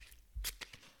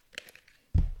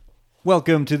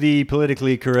Welcome to the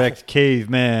politically correct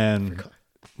caveman,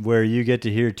 where you get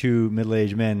to hear two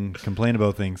middle-aged men complain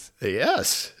about things.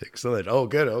 Yes, excellent. Oh,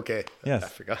 good. Okay. Yes, I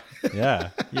forgot.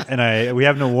 Yeah, and we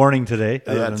have no warning today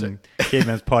other That's than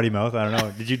caveman's potty mouth. I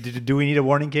don't know. Do we need a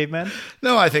warning, caveman?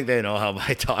 No, I think they know how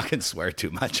I talk and swear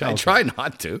too much. I try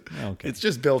not to. Okay. It's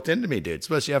just built into me, dude.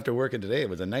 Especially after working today, it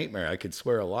was a nightmare. I could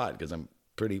swear a lot because I'm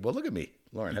pretty. Well, look at me,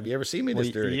 Lauren. Have you ever seen me this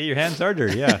dirty? Yeah, your hands are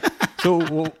dirty. Yeah.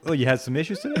 So, you had some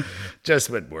issues today?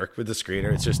 Just with work with the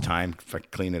screener. It's just time to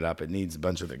clean it up. It needs a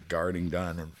bunch of the guarding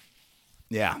done. And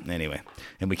yeah, anyway.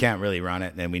 And we can't really run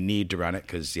it. And we need to run it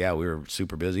because, we were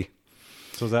super busy.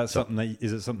 So is that something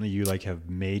that you like have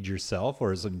made yourself,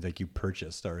 or is it something like you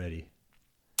purchased already?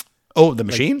 Oh, the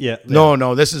machine? Yeah.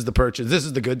 No, this is the purchase. This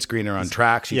is the good screener on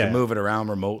tracks. You can move it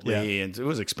around remotely. And it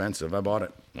was expensive. I bought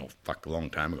it, a long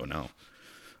time ago now.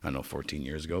 I don't know, 14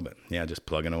 years ago, but just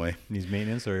plugging away. Needs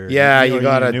maintenance or? Yeah, you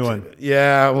got a new one.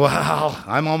 Yeah, well,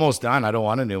 I'm almost done. I don't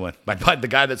want a new one. But the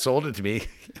guy that sold it to me,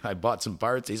 I bought some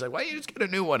parts. He's like, why don't you just get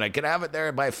a new one? I can have it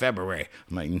there by February.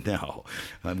 I'm like, no,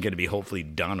 I'm going to be hopefully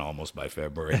done almost by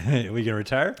February. We can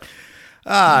retire?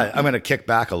 I'm going to kick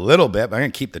back a little bit, but I'm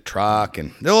going to keep the truck,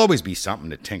 and there'll always be something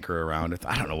to tinker around with.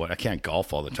 I don't know what. I can't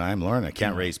golf all the time, Lauren. I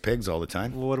can't raise pigs all the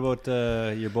time. Well, what about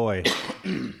your boy?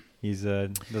 He's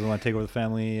doesn't want to take over the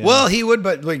family. Well, he would,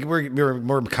 but like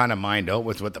we're kind of mined out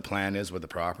with what the plan is with the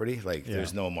property. Like,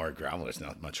 there's no more gravel. There's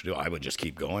not much to do. I would just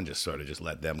keep going, just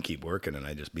let them keep working, and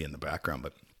I just be in the background.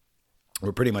 But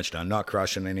we're pretty much done. Not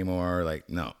crushing anymore. Like,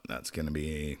 no, that's gonna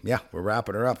be we're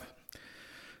wrapping her up.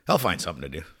 I'll find something to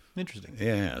do. Interesting.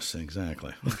 Yes,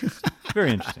 exactly.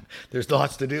 Very interesting. There's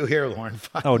lots to do here, Lauren.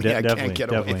 Definitely. I can't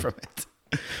get away from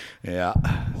it. Yeah.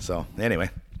 So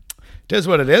anyway, it is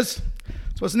what it is.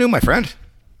 So what's new, my friend?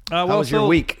 How was your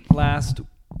week? Last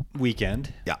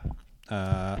weekend,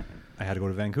 I had to go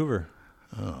to Vancouver.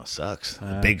 Oh, sucks.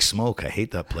 Big Smoke. I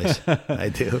hate that place. I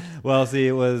do. Well, see,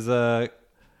 it was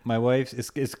my wife's.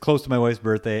 It's close to my wife's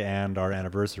birthday and our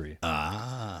anniversary.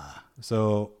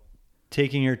 So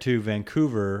taking her to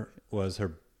Vancouver was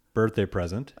her birthday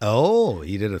present. Oh,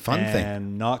 you did a fun thing.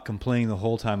 And not complaining the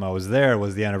whole time I was there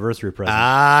was the anniversary present.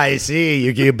 I see.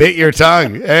 You bit your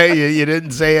tongue. Hey, you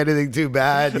didn't say anything too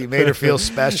bad. You made her feel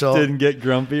special. Didn't get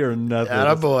grumpy or nothing.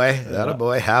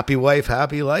 Attaboy. Happy wife,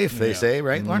 happy life, they say,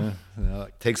 right, Lauren? Yeah.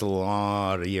 Takes a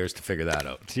lot of years to figure that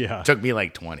out. Yeah. It took me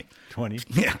like 20. 20?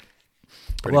 Yeah.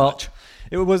 Pretty much.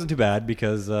 It wasn't too bad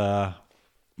because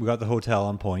we got the hotel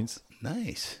on points.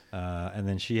 Nice. And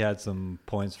then she had some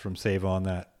points from Save On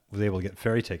that was able to get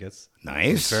ferry tickets.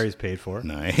 Nice. The ferry's paid for.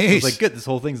 Nice. I was like, good, this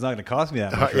whole thing's not going to cost me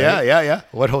that much, right? Yeah.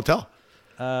 What hotel?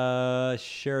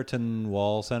 Sheraton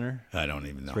Wall Center. I don't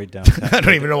even know. It's right downtown. I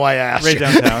don't even know why I asked. Right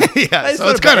downtown. Yeah, so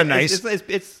it's kind of nice.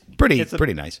 It's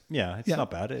pretty nice. Yeah, it's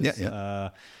not bad. It's,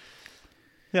 yeah.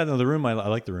 No, the room, I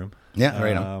like the room. Yeah,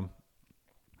 right on.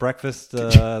 Breakfast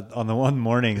on the one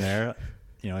morning there,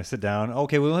 I sit down.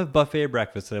 Okay, we'll have buffet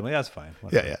breakfast today. I'm like, that's fine.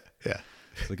 Whatever. Yeah.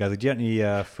 So the guy's like, do you have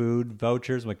any food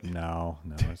vouchers? I'm like, no.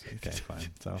 It's okay, fine.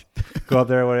 So go up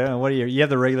there. What do you have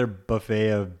the regular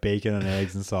buffet of bacon and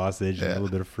eggs and sausage and a little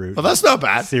bit of fruit. Well, that's not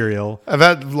bad. Cereal. I've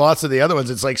had lots of the other ones.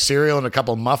 It's like cereal and a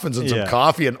couple muffins and some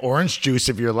coffee and orange juice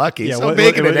if you're lucky. Yeah, so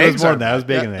bacon and eggs more than that. It was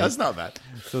bacon and eggs. That's not bad.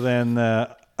 So then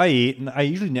I eat, and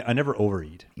I never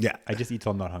overeat. Yeah. I just eat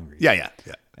till I'm not hungry. Yeah.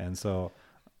 And so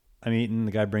I'm eating.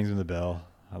 The guy brings me the bill.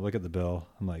 I look at the bill.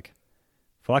 I'm like,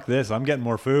 fuck this. I'm getting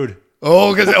more food.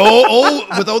 Oh, because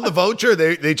without the voucher,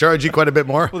 they charge you quite a bit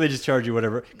more. Well, they just charge you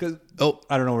whatever. Because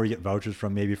I don't know where you get vouchers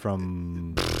from. Maybe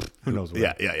from who knows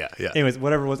where. Yeah. Anyways,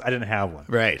 whatever it was, I didn't have one.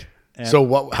 Right. And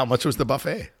so how much was the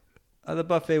buffet? The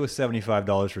buffet was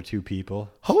 $75 for two people.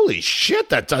 Holy shit,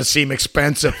 that does seem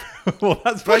expensive. Well,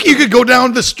 that's fuck. You could go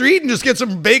down the street and just get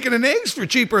some bacon and eggs for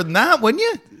cheaper than that, wouldn't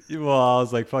you? Well, I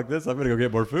was like, fuck this. I'm going to go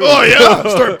get more food. Oh, yeah.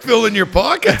 Start filling your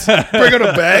pockets. Bring out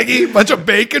a baggie, bunch of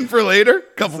bacon for later,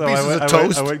 couple pieces of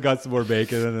toast. I went and got some more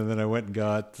bacon, and then I went and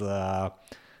got...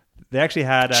 they actually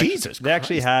had... They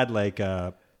actually had like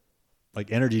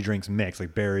energy drinks mixed,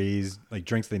 like berries, like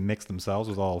drinks they mixed themselves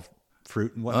with all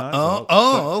fruit and whatnot.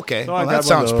 Okay. So well, that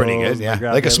sounds pretty good.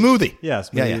 Yeah, like a smoothie. Yeah,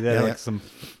 smoothie. They had like some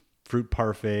fruit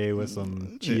parfait with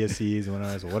some chia seeds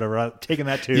and whatever. I'm taking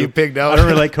that too. You pigged out. I don't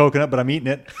really like coconut, but I'm eating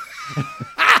it.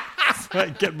 So I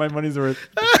get my money's worth.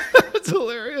 That's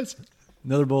hilarious.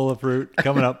 Another bowl of fruit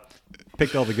coming up.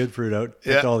 Picked all the good fruit out.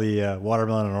 Picked all the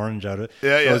watermelon and orange out of it.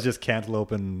 Yeah. So it was just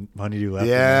cantaloupe and honeydew left.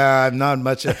 Yeah, I'm not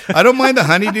much. I don't mind the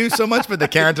honeydew so much, but the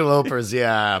cantaloupers,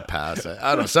 pass it. I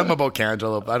don't know. Something about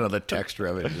cantaloupe. I don't know. The texture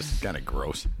of it is just kind of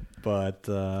gross. But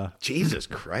Jesus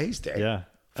Christ. Yeah.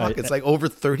 Fuck, it's like over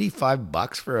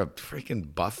 $35 for a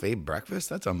freaking buffet breakfast.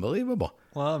 That's unbelievable.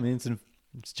 Well, I mean,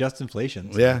 it's just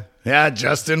inflation. So Yeah,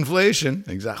 just inflation.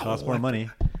 Exactly. Costs more money.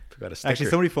 Actually,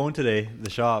 somebody phoned today, the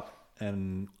shop,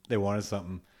 and they wanted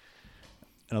something.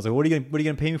 And I was like, what are you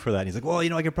gonna pay me for that? And he's like, well,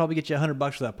 I could probably get you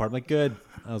 $100 for that part. I'm like, good.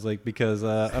 I was like, because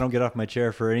I don't get off my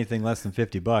chair for anything less than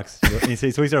 $50. And so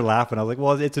he started laughing. I was like,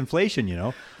 well, it's inflation,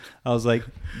 I was like,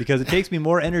 because it takes me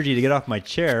more energy to get off my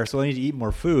chair, so I need to eat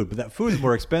more food. But that food is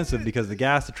more expensive because the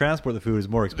gas to transport the food is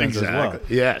more expensive as well.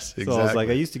 Yes, exactly. So I was like,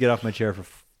 I used to get off my chair for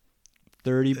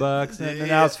 $30, and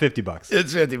now it's $50.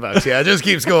 It's $50. Yeah, it just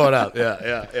keeps going up.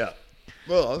 Yeah.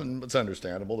 Well, it's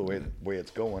understandable the way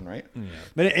it's going, right? Yeah.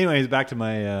 But anyways, back to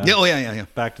my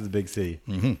back to the big city.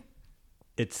 Mm-hmm.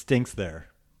 It stinks there.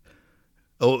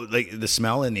 Oh, like the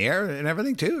smell in the air and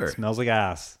everything too, or? It smells like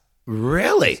ass.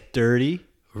 Really? It's dirty.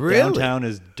 Really? Downtown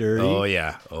is dirty. Oh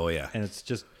yeah. And it's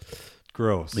just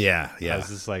gross. Yeah. I was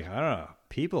just like, I don't know.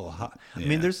 People, I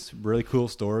mean, there's really cool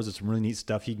stores. There's some really neat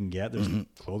stuff you can get. There's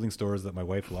clothing stores that my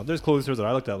wife loves. There's clothing stores that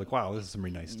I looked at like, wow, this is some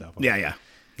really nice stuff. Yeah.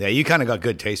 You kind of got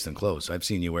good taste in clothes. I've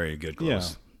seen you wear your good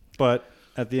clothes. Yeah. But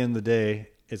at the end of the day,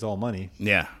 it's all money.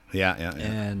 Yeah.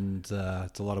 And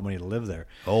it's a lot of money to live there.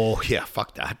 Oh, yeah.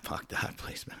 Fuck that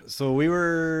place, man. So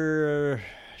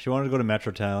she wanted to go to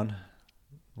Metrotown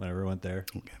whenever we went there.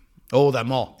 Okay. Oh, that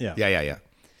mall. Yeah.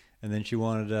 And then she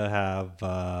wanted to have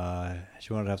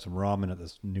some ramen at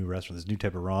this new restaurant, this new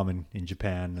type of ramen in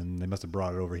Japan, and they must have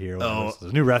brought it over here. Oh, it's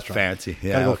a new restaurant. Fancy.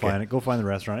 Yeah. Gotta go find it. Go find the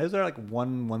restaurant. Is there like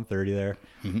 1:30 there?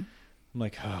 Mm-hmm. I'm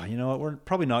like, you know what? We're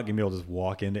probably not gonna be able to just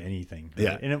walk into anything. Right?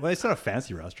 Yeah. And it's not a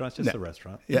fancy restaurant. It's just a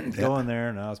restaurant. Yeah. Go in there,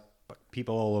 and now it's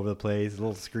people all over the place. A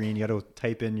little screen. You got to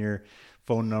type in your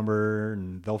phone number,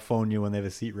 and they'll phone you when they have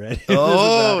a seat ready.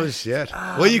 Oh shit!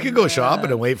 Well, you could go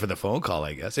shopping and wait for the phone call,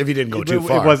 I guess, if you didn't go too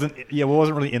far. It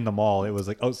wasn't really in the mall. It was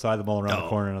like outside the mall, around the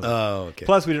corner. And okay.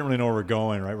 Plus, we didn't really know where we're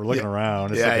going. Right, we're looking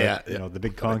around. It's the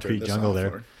big concrete jungle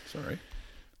there. Sorry.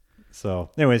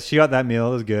 So, anyways, she got that meal.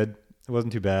 It was good. It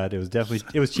wasn't too bad. It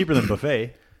was cheaper than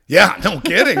buffet. Yeah, no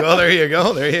kidding. Well, there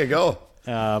you go.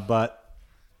 But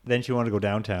then she wanted to go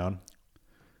downtown.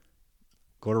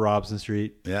 Go to Robson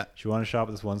Street. Yeah. She wanted to shop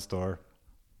at this one store.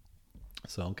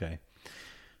 So, okay.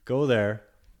 Go there.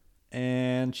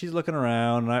 And she's looking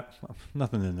around. And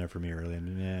nothing in there for me, really. I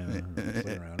mean,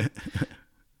 looking around.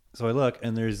 So I look,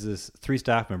 and there's this 3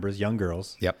 staff members, young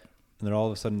girls. Yep. And they're all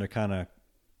of a sudden, they're kind of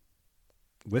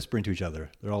whispering to each other.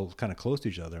 They're all kind of close to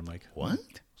each other. I'm like, what?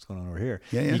 What's going on over here?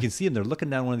 Yeah. And you can see them. They're looking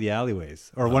down one of the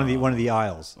alleyways. Or one of the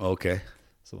aisles. Okay.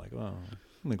 So I'm like, well, I'm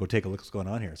going to go take a look what's going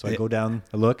on here. So I go down,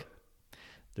 I look.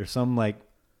 There's some like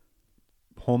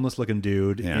homeless looking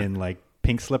dude in like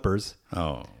pink slippers.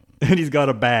 Oh. And he's got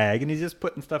a bag and he's just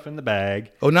putting stuff in the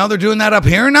bag. Oh, now they're doing that up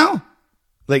here now?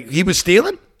 Like he was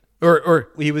stealing?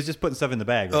 Or he was just putting stuff in the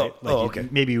bag, right? Okay.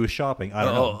 Maybe he was shopping. I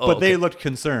don't know. But they looked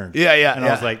concerned. Yeah. And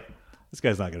I was like, this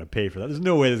guy's not going to pay for that. There's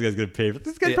no way this guy's going to pay for that.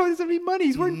 This guy probably doesn't have any money.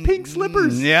 He's wearing pink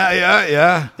slippers.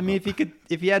 Yeah. I mean,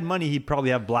 if he had money, he'd probably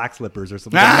have black slippers or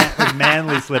something. like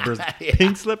manly slippers.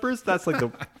 Pink slippers? That's like I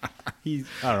don't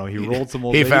know. He rolled some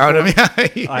old. He found him.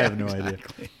 I have no idea.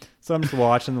 So I'm just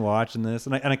watching this,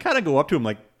 and I kind of go up to him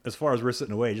like as far as we're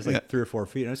sitting away, just like 3 or 4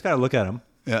 feet, and I just kind of look at him.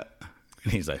 Yeah.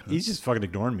 And he's just fucking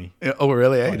ignoring me. Oh,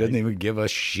 really? He doesn't even give a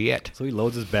shit. So he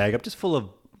loads his bag up, just full of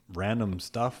random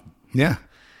stuff. Yeah.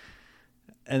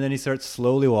 And then he starts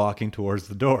slowly walking towards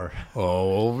the door.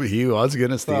 Oh, he was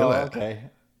going to steal it. Okay.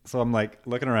 So I'm like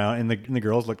looking around, and the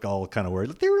girls looked all kind of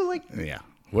worried. They were like, yeah.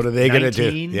 What are they going to do?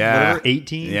 Yeah. Whatever,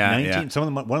 18, yeah, 19. Yeah. Some of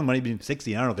them, one of them might have been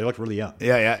 16. I don't know. They looked really young.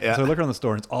 Yeah. So I look around the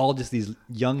store, and it's all just these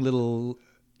young little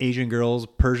Asian girls,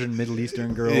 Persian, Middle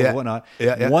Eastern girls, whatnot.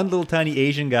 Yeah. One little tiny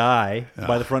Asian guy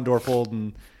by the front door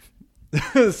folding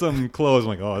some clothes. I'm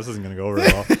like, oh, this isn't going to go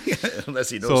very well. Unless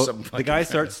he knows something. The guy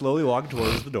starts slowly walking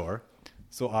towards the door.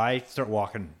 So I start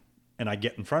walking, and I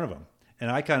get in front of him. And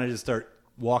I kind of just start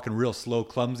walking real slow,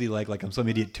 clumsy, like I'm some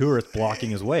idiot tourist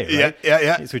blocking his way, right?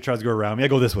 Yeah. So he tries to go around me. I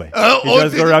go this way. He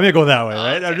tries to go around me. I go that way,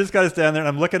 right? I just got to stand there, and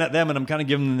I'm looking at them, and I'm kind of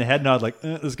giving them the head nod, like,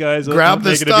 this guy's grab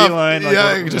the making stuff. A beeline.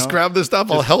 Like, just grab the stuff.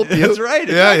 I'll help you. That's right.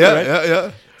 Exactly,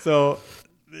 yeah. So,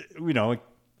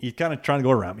 he's kind of trying to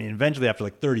go around me. And eventually, after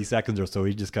like 30 seconds or so,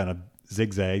 he just kind of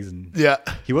zigzags. And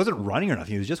he wasn't running or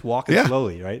nothing. He was just walking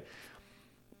slowly, right?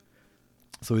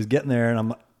 So he's getting there,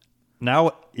 and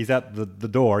now he's at the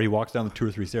door. He walks down the 2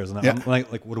 or 3 stairs, and I'm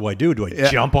like, what do I do? Do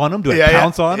I jump on him? Do I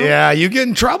pounce on him? Yeah, you get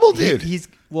in trouble, dude. He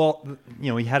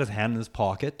had his hand in his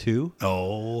pocket too.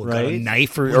 Oh, right? Got a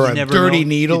knife or a dirty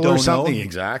needle or something. Know.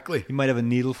 Exactly. He might have a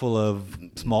needle full of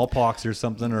smallpox or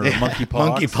something, or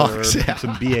monkeypox, or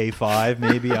some BA5,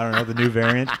 maybe. I don't know, the new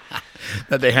variant.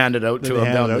 that they handed out to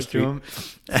him down the street.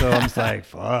 So I'm just like,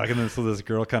 fuck. And then so this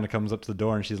girl kind of comes up to the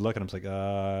door and she's looking. I'm just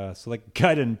like, so like,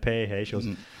 guy didn't pay. Hey, she goes,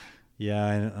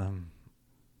 yeah,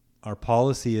 our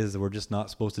policy is that we're just not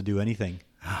supposed to do anything.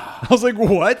 I was like,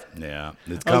 what? Yeah.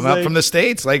 It's come up from the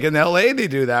States. Like in LA, they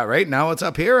do that, right? Now it's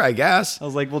up here, I guess. I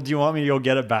was like, well, do you want me to go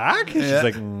get it back? And she's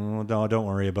like, no, don't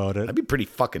worry about it. I'd be pretty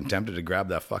fucking tempted to grab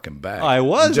that fucking bag. I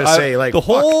was. Just say, like, the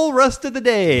whole rest of the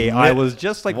day, I was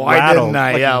just like rattled, didn't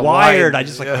I? like wired. I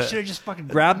just like, I should have just fucking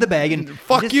grabbed the bag and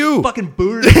fuck you. Fucking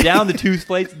booted it down the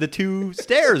two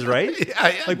stairs, right?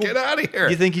 Yeah, like, get out of here.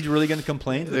 Do you think he's really going to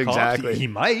complain to the exactly. cops? He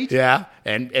might. Yeah,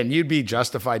 and you'd be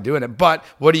justified doing it. But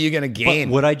what are you going to gain?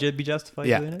 But would I be justified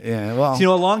doing it? Yeah, well,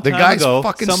 so, a long time ago,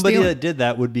 somebody that did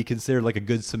that would be considered like a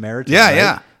good Samaritan.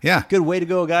 Yeah, right? yeah. Good way to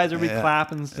go, guys. Everybody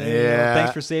clapping, saying,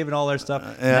 thanks for saving all their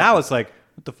stuff. Now it's like,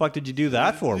 what the fuck did you do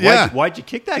that for? Why'd you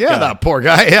kick that guy? Yeah, that poor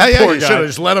guy. Yeah, you should have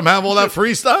just let him have all that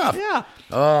free stuff. Yeah.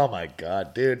 Oh, my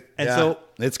God, dude. And so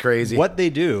it's crazy. What they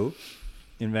do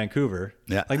in Vancouver,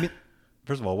 like,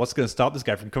 first of all, what's going to stop this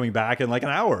guy from coming back in like an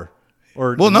hour?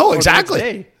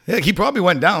 Exactly. Yeah, he probably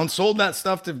went down, sold that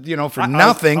stuff to for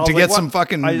nothing to get some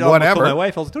fucking whatever. My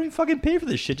wife, I was like, don't even fucking pay for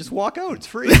this shit. Just walk out. It's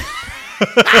free.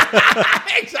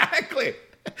 Exactly.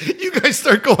 You guys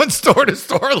start going store to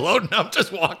store, loading up,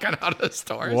 just walking out of the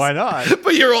stores. Why not?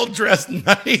 But you're all dressed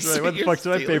nice. Right, what the fuck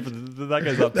did I pay for that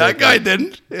guy's up? That guy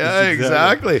didn't. Yeah,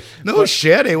 exactly. No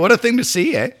shit. Hey, what a thing to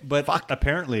see, eh? But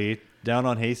apparently, down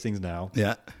on Hastings now,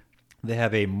 they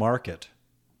have a market.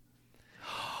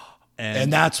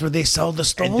 And that's where they sell the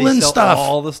stolen stuff.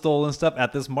 All the stolen stuff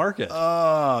at this market.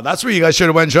 Oh, that's where you guys should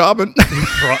have went shopping.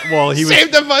 Well, he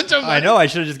saved a bunch of money. I know. I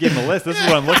should have just given him a list. This is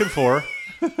what I'm looking for.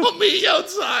 I'll meet you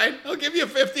outside. I'll give you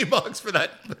 $50 for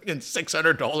that fucking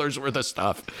 $600 worth of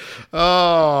stuff.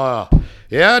 Oh,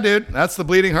 yeah, dude. That's the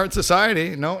Bleeding Heart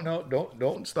Society. No,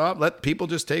 don't stop. Let people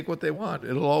just take what they want.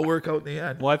 It'll all work out in the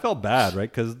end. Well, I felt bad,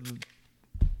 right? Because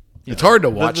it's hard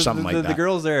to watch something like that. The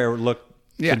girls there look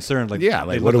concerned. Like,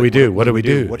 what do we do? What do we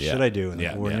do? What should I do? And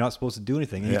you're not supposed to do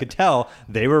anything. And you could tell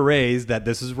they were raised that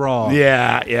this is wrong.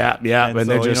 Yeah. And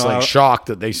they're just like shocked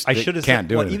that they can't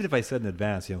do it. Even if I said in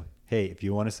advance, hey, if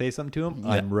you want to say something to him,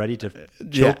 I'm ready to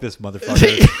choke this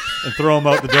motherfucker and throw him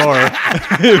out the door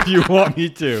if you want me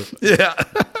to. Yeah.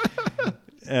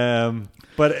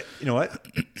 But you know what?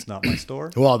 It's not my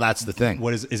store. Well, that's the thing.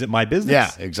 What is it my business?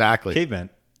 Yeah, exactly. Caveman.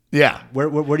 Yeah. Where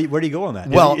do you go on that?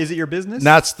 Well, is it your business?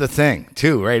 That's the thing,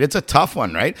 too, right? It's a tough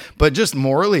one, right? But just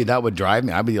morally, that would drive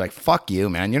me. I'd be like, fuck you,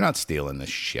 man. You're not stealing this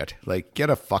shit. Like, get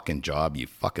a fucking job, you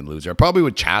fucking loser. I probably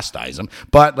would chastise him.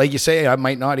 But like you say, I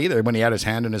might not either. When he had his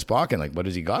hand in his pocket, like, what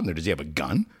has he got in there? Does he have a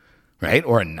gun? Right?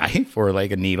 Or a knife? Or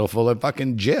like a needle full of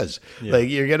fucking jizz? Yeah. Like,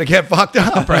 you're going to get fucked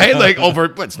up, right? Like,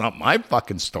 but it's not my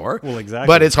fucking store. Well, exactly.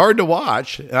 But it's hard to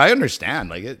watch. I understand.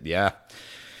 Like,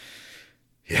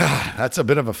 yeah, that's a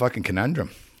bit of a fucking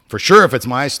conundrum. For sure, if it's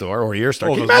my store or your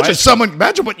store. Can you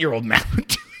imagine what your old man would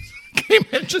do? Came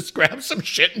in, just grabbed some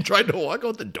shit and tried to walk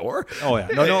out the door? Oh, yeah.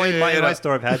 No, in my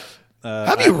store, I've had...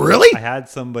 have you really? I had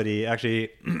somebody, actually...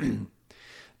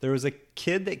 There was a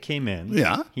kid that came in.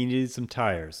 Yeah. He needed some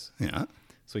tires. Yeah.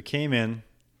 So he came in.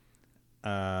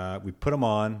 We put him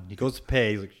on. He goes to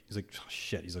pay. He's like, oh,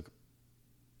 shit. He's like,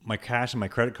 my cash and my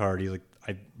credit card. He's like,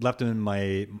 I left them in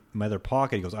my other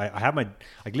pocket. He goes, I can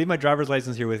leave my driver's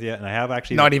license here with you, and I have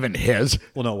actually not even his.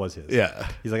 Well, no, it was his. Yeah.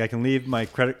 He's like, I can leave my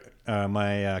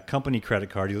company credit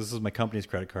card. He goes, this is my company's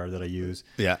credit card that I use.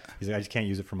 Yeah. He's like, I just can't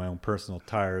use it for my own personal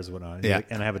tires and whatnot. Yeah.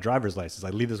 Like, and I have a driver's license. I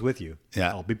leave this with you.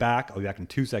 Yeah. I'll be back in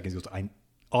 2 seconds. He goes, I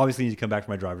obviously need to come back for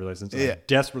my driver's license. Yeah. I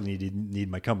desperately need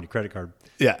my company credit card.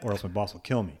 Yeah. Or else my boss will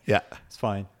kill me. Yeah. It's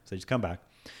fine. So just come back.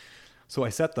 So I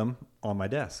set them on my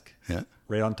desk. Yeah.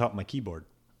 Right on top of my keyboard.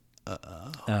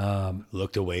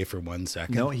 Looked away for 1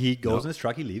 second. No, he goes in his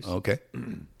truck. He leaves. Okay.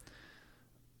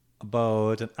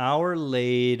 About an hour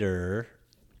later,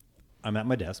 I'm at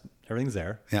my desk. Everything's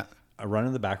there. Yeah. I run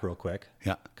in the back real quick.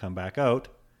 Yeah. Come back out.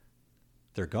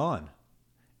 They're gone.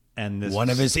 And this one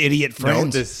of his idiot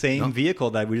friends. This same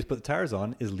vehicle that we just put the tires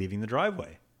on is leaving the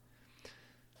driveway.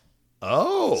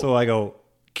 Oh. So I go.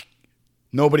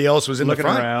 Nobody else was in the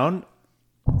front. Looking around.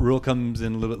 Rule comes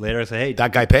in a little bit later. I say, hey,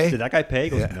 that guy pay? Did that guy pay? He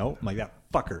goes, no. I'm like, that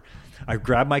fucker. I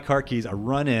grab my car keys. I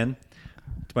run in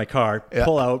to my car,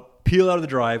 pull out, peel out of the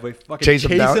driveway, fucking chase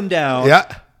him down.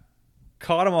 Yeah.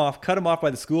 Cut him off by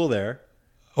the school there.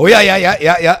 Oh,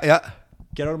 yeah.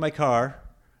 Get out of my car.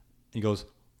 He goes,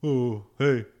 oh,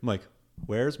 hey. I'm like,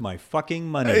 where's my fucking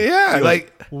money? Yeah, goes,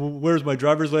 like, where's my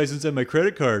driver's license and my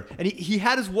credit card? And he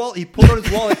had his wallet. He pulled out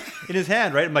his wallet in his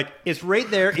hand, right? I'm like, it's right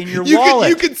there in your wallet.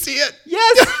 You can see it.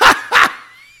 Yes.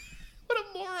 What a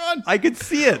moron. on? I could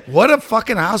see it. What a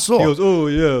fucking asshole. He goes, oh,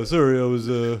 yeah, sorry. I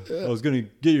was going to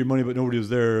get your money, but nobody was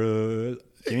there.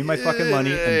 Give me my fucking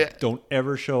money and don't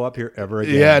ever show up here ever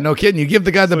again. Yeah, no kidding. You give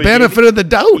the guy the benefit of the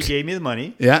doubt. He gave me the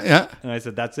money. Yeah. And I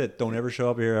said, that's it. Don't ever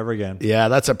show up here ever again. Yeah,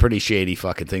 that's a pretty shady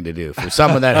fucking thing to do for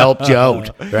someone that helped you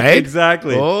out, right?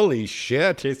 Exactly. Holy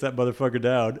shit. Chase that motherfucker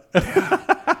down.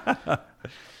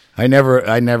 I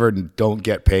never don't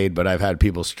get paid, but I've had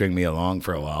people string me along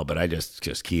for a while, but I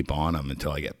just keep on them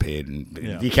until I get paid.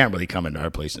 And you can't really come into our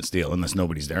place and steal unless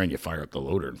nobody's there and you fire up the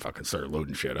loader and fucking start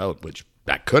loading shit out, which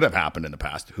that could have happened in the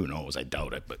past. Who knows? I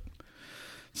doubt it, but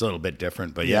it's a little bit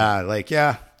different. But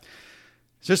it's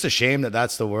just a shame that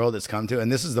that's the world it's come to.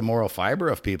 And this is the moral fiber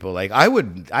of people. Like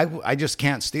I just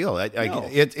can't steal.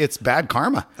 It's bad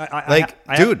karma. I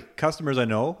have customers I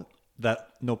know that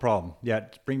no problem. Yeah,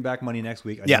 bring back money next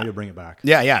week. I know you'll bring it back.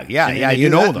 Yeah. And you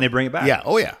know them. And they bring it back. Yeah.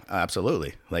 Oh yeah,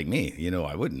 absolutely. Like me,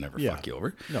 I would never fuck you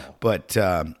over. No. But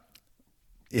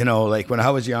like when I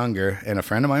was younger, and a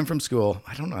friend of mine from school,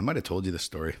 I don't know, I might have told you this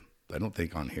story. I don't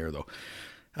think on here though.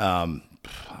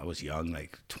 I was young,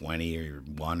 like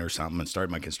 21 or something, and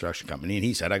started my construction company. And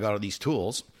he said, I got all these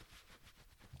tools.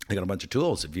 I got a bunch of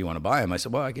tools if you want to buy them. I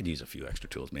said, well, I could use a few extra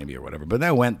tools maybe or whatever. But then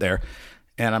I went there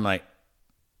and I'm like,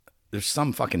 there's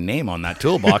some fucking name on that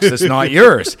toolbox that's not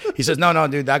yours. He says, no,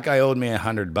 dude, that guy owed me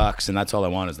 $100 and that's all I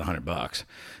want is the $100.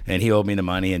 And he owed me the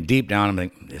money. And deep down, I'm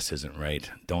like, this isn't right.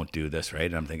 Don't do this, right?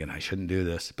 And I'm thinking, I shouldn't do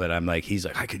this. But I'm like, he's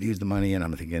like, I could use the money. And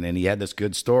I'm thinking, and he had this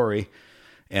good story.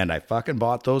 And I fucking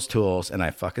bought those tools, and I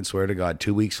fucking swear to God,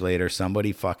 2 weeks later,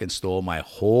 somebody fucking stole my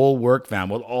whole work van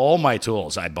with all my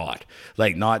tools I bought.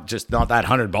 Like, not that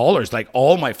 $100, like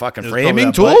all my fucking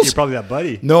framing tools. You're probably that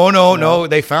buddy. No.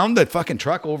 They found the fucking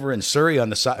truck over in Surrey on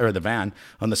the side, or the van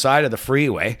on the side of the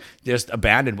freeway, just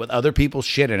abandoned with other people's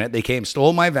shit in it. They came,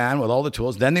 stole my van with all the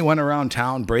tools. Then they went around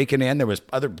town breaking in. There was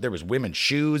women's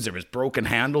shoes. There was broken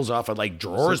handles off of like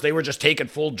drawers. They were just taking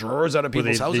full drawers out of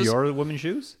people's houses. Were your women's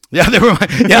shoes? Yeah, they were.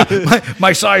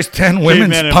 My size 10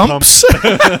 women's pumps.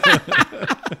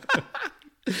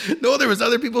 No, there was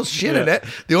other people's shit in it.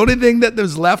 The only thing that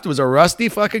was left was a rusty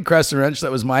fucking crescent wrench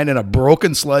that was mine and a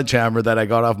broken sledgehammer that I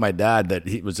got off my dad that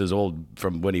he was his old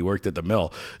from when he worked at the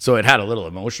mill. So it had a little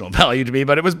emotional value to me,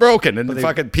 but it was broken in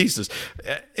fucking pieces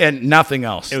and nothing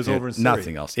else. It was over in Surrey.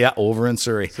 Nothing else. Yeah, over in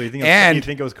Surrey. So you think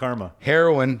it was karma?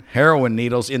 Heroin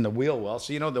needles in the wheel well.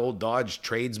 So the old Dodge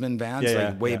tradesman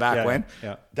vans way back when?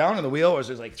 Yeah. Down in the wheel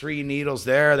there's like 3 needles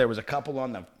there. There was a couple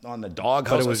on the dog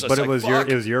house. But it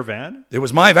was your van? It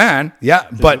was my van. Yeah,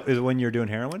 but is it when you're doing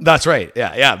heroin? That's right.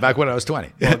 Yeah, back when I was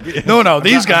 20. No,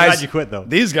 these guys. I'm glad you quit though.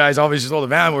 These guys obviously stole the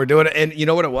van. We were doing it, and you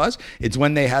know what it was? It's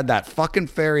when they had that fucking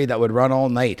ferry that would run all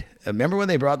night. Remember when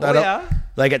they brought that up?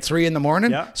 Like at 3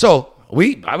 a.m. Yeah. So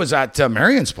I was at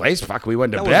Marion's place. Fuck, we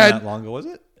went to bed. Wasn't that long ago, was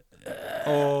it?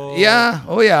 Yeah.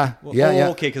 Oh yeah. Yeah.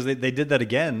 Okay, because they did that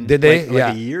again. Did they?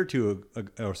 Like a year or two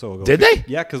or so ago. Did they?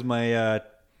 Yeah, because my.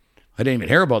 I didn't even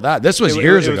hear about that. This was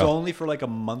years ago. It was only for like a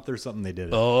month or something they did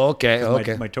it. Oh,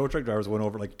 okay. My tow truck drivers went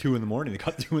over like 2 a.m. They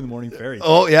got 2 a.m. ferry.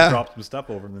 Oh, yeah. Dropped some stuff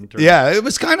over and then turned. Yeah, it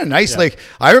was kind of nice. Yeah. Like,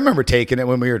 I remember taking it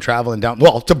when we were traveling down,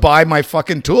 to buy my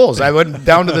fucking tools. I went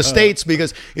down to the States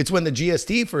because it's when the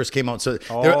GST first came out. So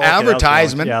there was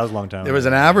advertisement. That was a long time. There was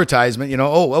an advertisement,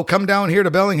 come down here to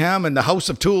Bellingham and the House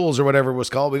of Tools or whatever it was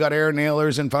called. We got air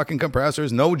nailers and fucking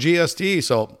compressors, no GST.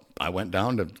 So I went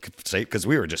down to say, because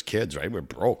we were just kids, right? We were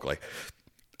broke. Like,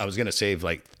 I was going to save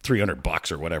like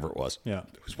 $300 or whatever it was. Yeah.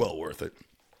 It was well worth it.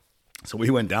 So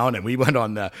we went down and we went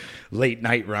on the late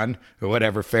night run or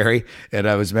whatever ferry. And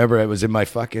I was in my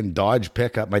fucking Dodge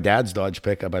pickup, my dad's Dodge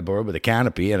pickup I borrowed with a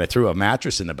canopy. And I threw a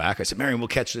mattress in the back. I said, Marion, we'll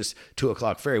catch this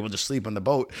 2:00 ferry. We'll just sleep on the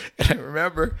boat. And I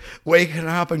remember waking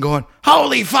up and going,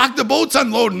 holy fuck, the boat's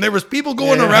unloading. There was people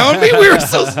going around me. We were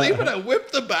still sleeping. I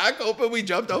whipped the back open. We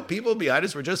jumped out. People behind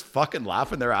us were just fucking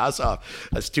laughing their ass off.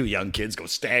 Us 2 young kids go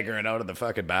staggering out of the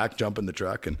fucking back, jump in the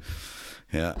truck. And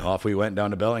yeah, off we went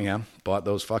down to Bellingham, bought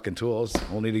those fucking tools,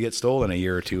 only to get stolen a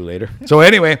year or 2 later. So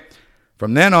anyway,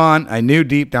 from then on, I knew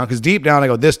deep down, because deep down I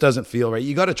go, this doesn't feel right.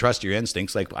 You got to trust your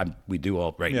instincts like we do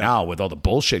all right now with all the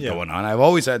bullshit going on. I've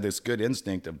always had this good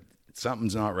instinct of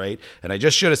something's not right. And I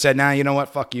just should have said, nah, you know what?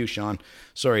 Fuck you, Sean.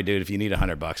 Sorry, dude, if you need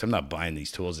 $100, I'm not buying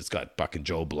these tools. It's got fucking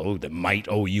Joe Blow that might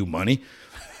owe you money.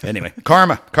 Anyway,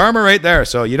 karma right there.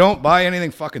 So you don't buy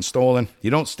anything fucking stolen.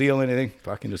 You don't steal anything.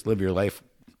 Fucking just live your life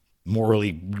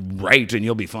morally right and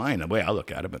you'll be fine, the way I look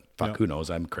at it. But fuck, who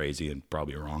knows? I'm crazy and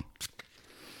probably wrong.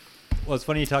 Well, it's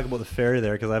funny you talk about the ferry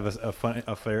there, because I have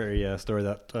a ferry story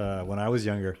that when I was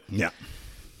younger. Yeah.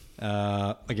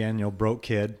 Again, broke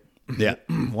kid. Yeah.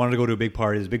 Wanted to go to a big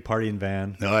party. There's a big party in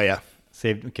van. Oh yeah.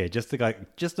 saved. Okay, just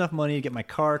enough money to get my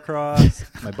car across.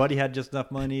 My buddy had just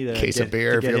enough money to case of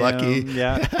beer if you're lucky.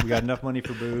 Yeah, we got enough money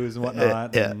for booze and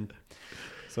whatnot. Yeah. And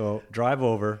so drive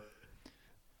over,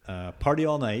 party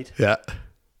all night. Yeah.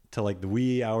 Till like the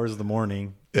wee hours of the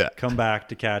morning. Yeah. Come back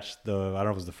to catch I don't know if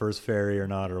it was the first ferry or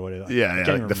not or what. Yeah.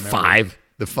 Like the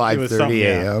 5:30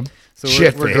 a.m. So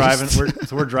we're driving.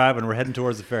 We're driving. We're heading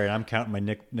towards the ferry. And I'm counting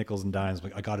my nickels and dimes.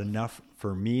 Like I got enough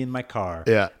for me and my car.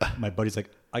 Yeah. My buddy's like,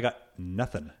 I got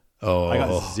nothing. Oh. I got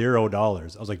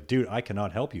 $0. I was like, dude, I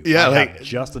cannot help you. Yeah. I have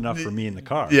just enough for me in the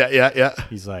car. Yeah.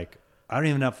 He's like, I don't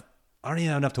even have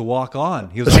enough to walk on.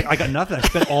 He was like, I got nothing. I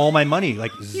spent all my money.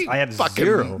 Like I have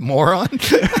 $0. Moron.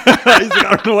 He's like,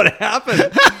 I don't know what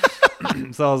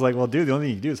happened. So I was like, well, dude, the only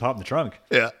thing you do is hop in the trunk.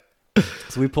 Yeah.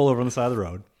 So we pull over on the side of the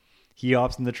road. He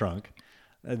hops in the trunk.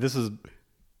 This was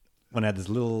when I had this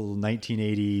little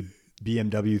 1980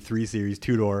 BMW 3 Series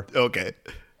 2-door. Okay.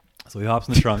 So he hops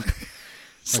in the trunk.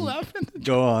 Slapping.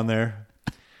 Go on there.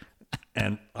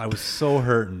 And I was so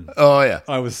hurting. Oh, yeah.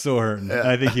 I was so hurting. Yeah.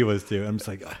 I think he was too. I'm just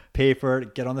like, pay for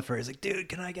it, get on the ferry. He's like, dude,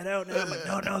 can I get out now? I'm like,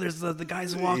 no, there's the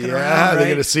guys walking around. Yeah, right? they're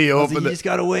going to see you open You just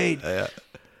got to wait. Yeah.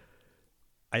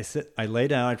 I lay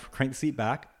down, I crank the seat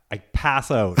back. I pass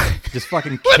out. Just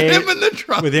fucking With him in the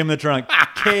trunk. With him in the trunk.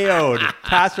 KO'd.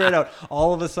 Passed right out.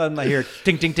 All of a sudden I hear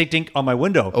tink, tink, tink, tink on my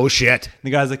window. Oh, shit. And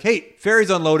the guy's like, hey, ferry's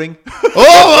unloading. Oh,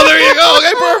 well, there you go.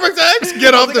 Okay, perfect. Thanks.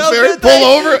 Get off the ferry, pull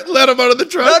over, let him out of the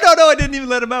trunk. No, I didn't even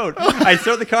let him out. I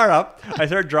start the car up. I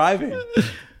start driving.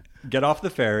 Get off the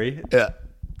ferry. Yeah.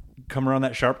 Come around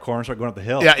that sharp corner, start going up the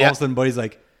hill. Yeah, All of a sudden, buddy's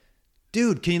like,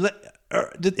 dude, can you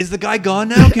is the guy gone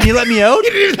now? Can you let me out?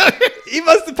 He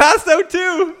must have passed out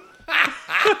too.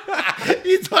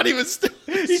 He thought he was still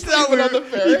he thought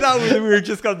we were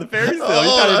just on the ferry still. Oh, he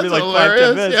thought it'd be like hilarious.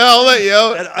 5-10 minutes. Yeah, I'll let you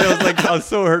out. And I was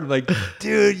so hurt. I'm like,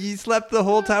 dude, you slept the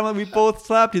whole time when we both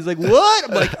slept. He's like, what?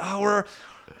 I'm like,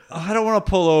 I don't want to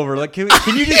pull over. Like, can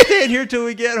you just stand here till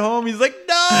we get home? He's like,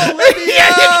 no, let me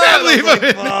out. You can't leave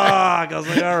him. Fuck. I was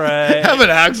like, all right. Have an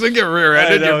accident, get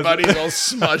rear-ended, your buddy's all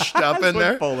smushed up in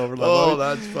there. Pull over,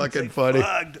 that's fucking funny.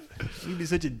 Fuck. You'd be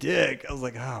such a dick. I was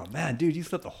like, oh man, dude, you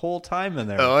slept the whole time in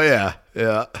there. Oh yeah.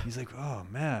 He's like, oh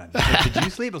man, like, did you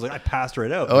sleep? I was like, I passed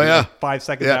right out. Oh yeah. Like 5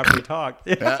 seconds after we talked.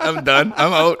 Yeah, I'm done.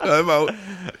 I'm out.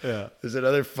 Yeah. There's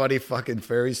another funny fucking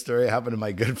ferry story happened to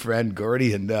my good friend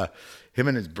Gordy, and him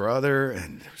and his brother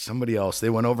and somebody else. They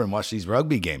went over and watched these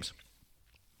rugby games,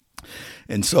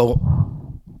 and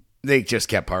so they just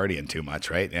kept partying too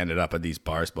much, right? They ended up at these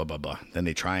bars, blah, blah, blah. Then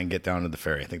they try and get down to the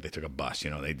ferry. I think they took a bus,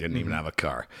 they didn't even have a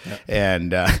car. Yeah.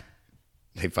 And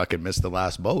they fucking missed the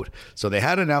last boat. So they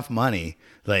had enough money,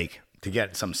 like, to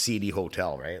get some seedy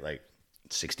hotel, right? Like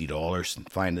 $60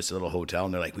 and find this little hotel.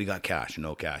 And they're like, we got cash.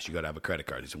 No cash. You got to have a credit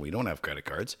card. He said, we don't have credit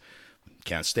cards.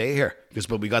 Can't stay here. He goes,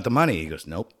 but we got the money. He goes,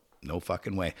 nope, no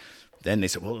fucking way. Then they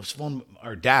said, well, let's phone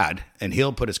our dad and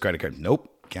he'll put his credit card. Nope.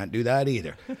 Can't do that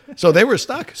either. So they were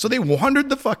stuck. So they wandered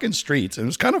the fucking streets. And it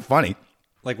was kind of funny.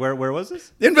 Like where was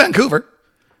this? In Vancouver.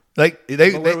 Like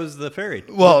where was the ferry?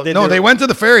 Well, they went to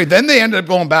the ferry. Then they ended up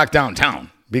going back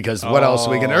downtown because what else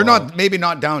we can, or not, maybe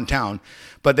not downtown,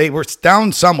 but they were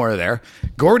down somewhere there.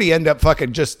 Gordy ended up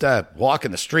fucking just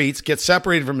walking the streets, gets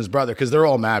separated from his brother because they're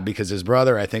all mad because his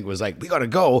brother, I think, was like, we got to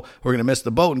go. We're going to miss the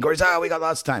boat. And Gordy's, we got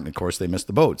lots of time. And of course, they missed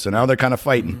the boat. So now they're kind of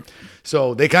fighting. Mm-hmm.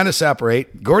 So they kind of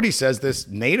separate. Gordy says this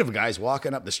native guy's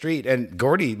walking up the street. And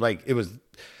Gordy,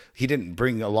 he didn't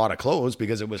bring a lot of clothes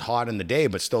because it was hot in the day,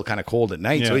 but still kind of cold at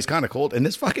night. Yeah. So he's kind of cold. And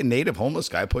this fucking native homeless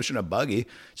guy pushing a buggy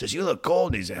says, you look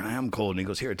cold. And he's like, I am cold. And he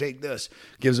goes, here, take this.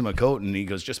 Gives him a coat. And he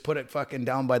goes, just put it fucking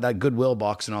down by that Goodwill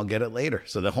box and I'll get it later.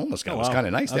 So the homeless guy was kind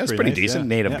of nice. That's pretty nice, decent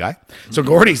native guy. So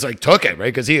Gordy's like, took it,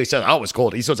 right? Because he said, it was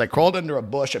cold. He says, I crawled under a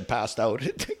bush and passed out.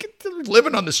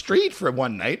 Living on the street for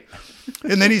one night.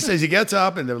 And then he says he gets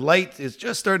up and the light is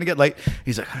just starting to get light.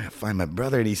 He's like, I gotta find my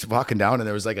brother. And he's walking down and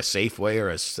there was like a Safeway or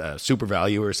a Super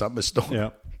Value or something. A store. Yeah.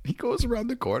 He goes around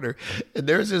the corner and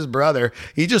there's his brother.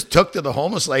 He just took to the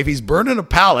homeless life. He's burning a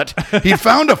pallet. He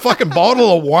found a fucking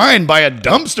bottle of wine by a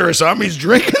dumpster or something. He's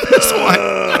drinking this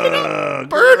wine.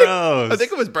 Burning. I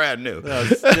think it was brand new.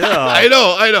 Still, I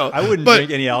know. I wouldn't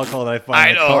drink any alcohol that I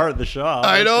find in the car at the shop.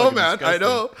 I know, man. Disgusting. I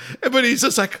know. But he's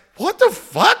just like, what the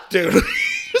fuck, dude?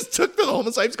 Just took to the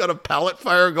homeless life. He's got a pallet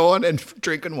fire going and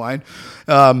drinking wine.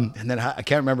 And then I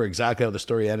can't remember exactly how the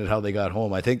story ended, how they got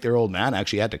home. I think their old man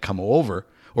actually had to come over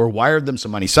or wired them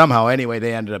some money. Somehow, anyway,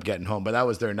 they ended up getting home. But that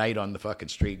was their night on the fucking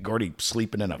street. Gordy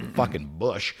sleeping in a fucking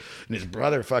bush. And his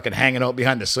brother fucking hanging out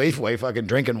behind the Safeway, fucking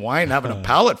drinking wine, having a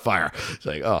pallet fire. It's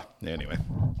like, anyway.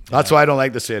 That's why I don't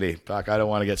like the city. Fuck, I don't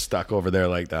want to get stuck over there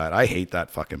like that. I hate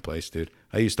that fucking place, dude.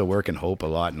 I used to work in Hope a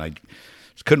lot, and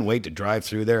Just couldn't wait to drive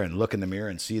through there and look in the mirror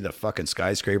and see the fucking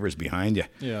skyscrapers behind you.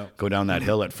 Yeah. Go down that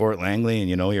hill at Fort Langley, and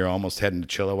you're almost heading to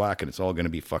Chilliwack, and it's all going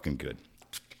to be fucking good.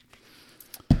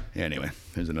 Anyway,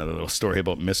 here's another little story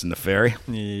about missing the ferry.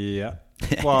 Yeah.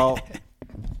 Well,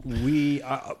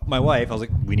 my wife, I was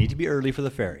like, we need to be early for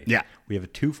the ferry. Yeah. We have a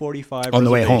 2:45 on the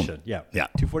way reservation. home. Yeah. Yeah.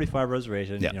 2:45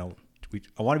 reservation. Yeah.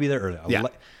 I want to be there early. Yeah.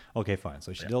 Okay, fine.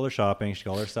 So she did all her shopping. She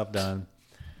got all her stuff done.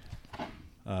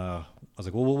 I was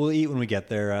like, well, we'll eat when we get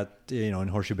there at, in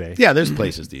Horseshoe Bay. Yeah, there's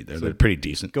places to eat there. They're pretty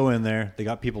decent. Go in there. They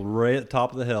got people right at the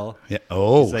top of the hill. Yeah.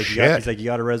 Oh, he's like, shit. He's like, you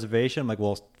got a reservation? I'm like,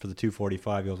 well, for the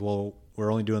 2:45. He goes, well,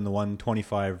 we're only doing the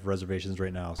 125 reservations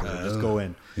right now. So just go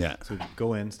in. Yeah. So we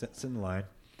go in, sit in the line.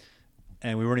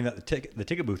 And we weren't even at the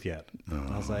ticket booth yet.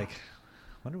 And I was like,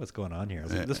 I wonder what's going on here. I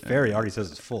was like, this ferry already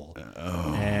says it's full.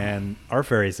 And our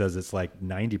ferry says it's like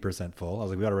 90% full. I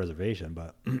was like, we got a reservation,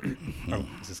 but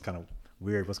it's just kind of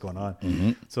weird. What's going on?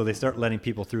 Mm-hmm. So they start letting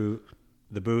people through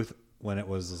the booth when it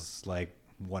was like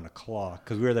 1 o'clock,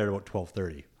 because we were there at about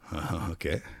 12:30.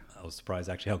 Okay. I was surprised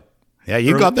actually how. Yeah,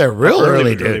 you got there real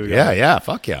early, dude. Yeah,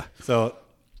 fuck yeah. So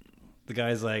the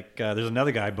guy's like, there's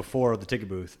another guy before the ticket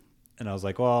booth. And I was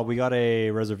like, well, we got a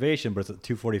reservation, but it's at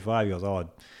 2:45.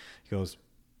 He goes,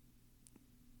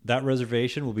 that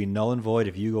reservation will be null and void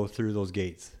if you go through those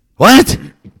gates. What?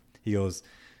 He goes,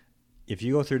 if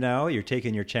you go through now, you're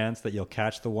taking your chance that you'll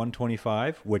catch the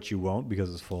 125, which you won't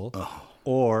because it's full,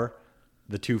 or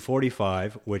the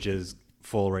 2:45, which is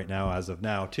full right now as of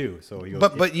now too. So he goes,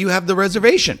 but you have the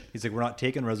reservation. He's like, we're not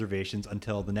taking reservations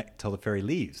until the ferry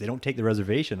leaves. They don't take the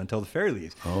reservation until the ferry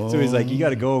leaves. So he's like, you got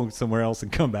to go somewhere else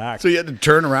and come back. So you had to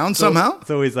turn around somehow?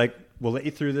 So he's like, we'll let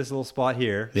you through this little spot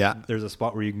here. Yeah. There's a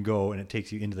spot where you can go and it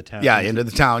takes you into the town. Yeah, into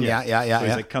the town. Yeah. So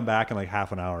he's like, come back in like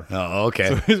half an hour. Oh,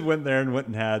 okay. So we went there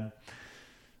and had,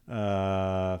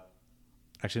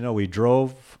 actually no, we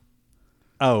drove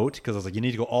out because I was like, you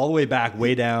need to go all the way back,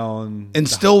 way down. And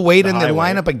still wait in the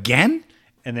lineup again?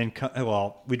 And then,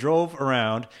 we drove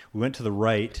around. We went to the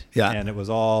right. Yeah. And it was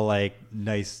all like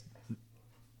nice,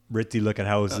 ritzy looking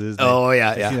houses.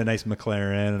 I seen a nice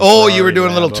McLaren. Oh, you were doing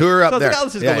a little tour up there. Like,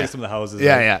 let's just go look at some of the houses.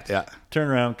 Yeah. Turn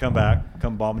around, come back,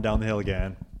 come bombing down the hill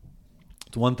again.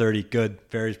 It's 1:30. Good.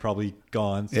 Ferry's probably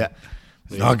gone. So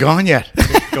It's not gone yet.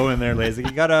 go in there, lazy.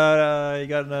 You got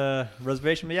a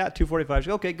reservation? Yeah, 2:45.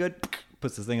 Okay, good.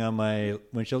 Puts this thing on my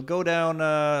windshield. Go down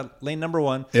lane number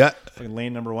 1. Yeah.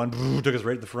 Lane number 1 took us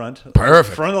right to the front.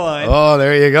 Perfect. Front of the line. Oh,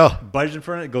 there you go. Budget in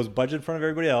front. It goes budget in front of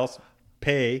everybody else.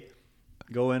 Pay.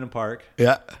 Go in and park.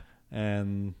 Yeah.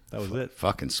 And that was it.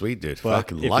 Fucking sweet, dude. But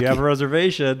fucking if lucky. you have a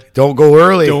reservation, don't go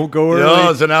early.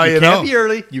 No, so now you can't be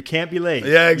early. You can't be late.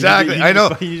 Yeah, exactly. I know.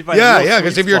 Yeah,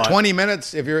 because if you're 20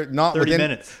 minutes, if you're not 30 within,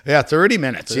 minutes. Yeah, 30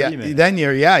 minutes. 30 minutes. Then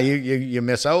you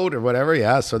miss out or whatever.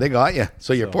 Yeah, so they got you.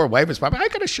 So your poor wife is probably, I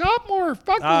could have shop more.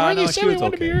 Fuck, why you say we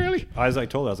want to be early? I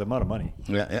told her, I was like, I'm out of money.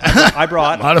 Yeah. I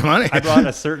brought a lot of money. I brought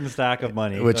a certain stack of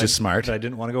money, which is smart. That I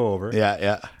didn't want to go over.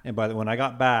 Yeah. And when I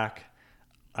got back,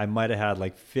 I might have had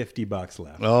like $50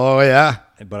 left. Oh yeah.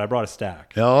 But I brought a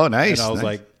stack. Oh, nice. And I was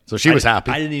like, so she was happy.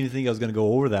 I didn't even think I was going to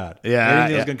go over that. Yeah. I didn't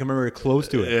think I was going to come very close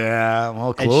to it. Yeah.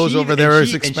 Well, clothes over there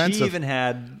is expensive. And she even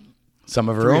had some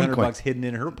of her own $300 hidden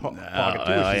in her pocket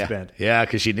too. She spent. Yeah,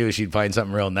 because she knew she'd find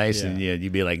something real nice, and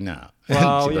you'd be like, "No."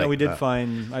 Well, yeah, we did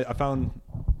find. I found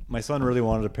my son really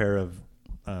wanted a pair of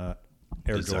Air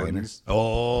Jordans.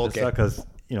 Oh, okay. Because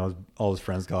all his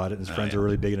friends got it, and his friends are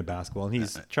really big into basketball, and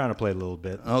he's trying to play a little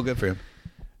bit. Oh, good for him.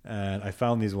 And I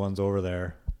found these ones over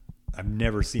there. I've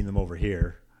never seen them over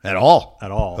here at all.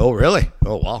 Oh, really?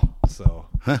 Oh, wow. So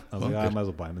I was like, I might as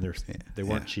well buy them. And they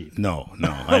weren't cheap. No,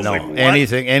 I know. Like,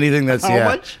 anything that's how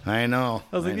much? I know.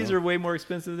 I was like, these are way more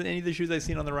expensive than any of the shoes I've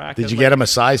seen on the rack. Did you get him a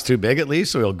size too big at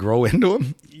least, so he'll grow into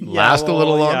him? Last a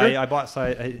little longer. Yeah, I bought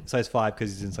size 5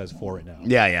 because he's in size 4 right now.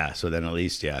 Yeah. So then at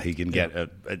least he can get a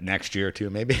next year or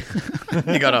two maybe.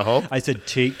 You gotta hope. I said,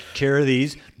 take care of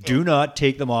these. Do not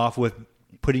take them off with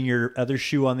putting your other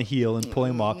shoe on the heel and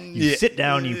pulling them off. You sit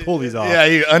down and you pull these off. Yeah,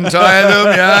 you untie them.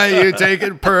 Yeah, you take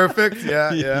it perfect.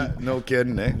 Yeah. No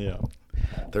kidding, eh? Yeah.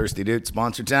 Thirsty Dude,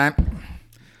 sponsor time.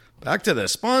 Back to the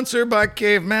sponsor by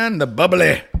Caveman, the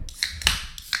bubbly.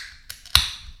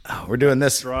 Oh, we're doing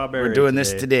this. Strawberry. We're doing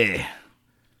this today.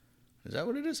 Is that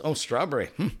what it is? Oh, strawberry.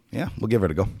 Yeah, we'll give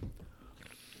it a go.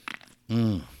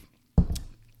 The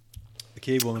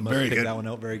cave woman must have picked that one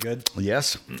out very good.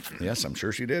 Yes, I'm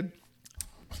sure she did.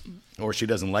 Or she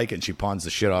doesn't like it and she pawns the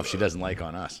shit off she doesn't like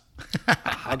on us.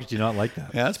 How could you not like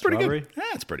that? Yeah, that's pretty good. Yeah,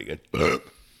 it's pretty good.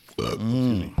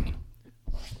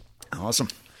 Awesome.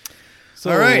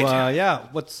 So, all right.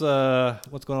 what's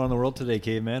going on in the world today,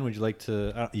 Caveman? Would you like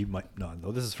to? You might not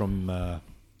know. This is from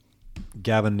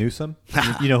Gavin Newsom.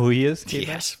 You know who he is?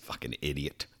 Yes, fucking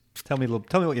idiot. Tell me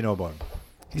what you know about him.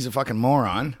 He's a fucking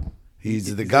moron.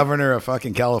 He's the governor of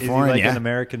fucking California. Is he like an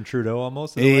American Trudeau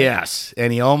almost? Yes,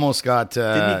 and he almost got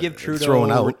Didn't he give Trudeau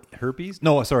thrown out. Herpes?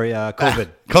 No, sorry, COVID.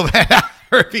 COVID.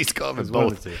 Herpes,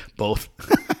 COVID, both.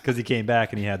 Because he came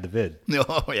back and he had the vid.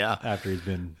 Oh, yeah. After he's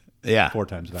been 4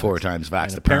 times vaxxed. 4 times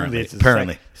vaxxed, apparently. It's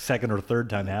his second or third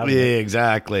time having it.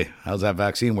 Exactly. How's that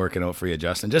vaccine working out for you,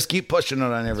 Justin? Just keep pushing it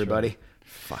on everybody. Right.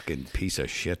 Fucking piece of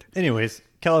shit. Anyways,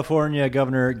 California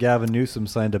Governor Gavin Newsom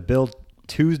signed a bill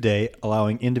Tuesday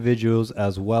allowing individuals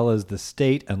as well as the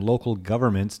state and local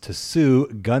governments to sue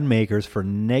gun makers for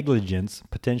negligence,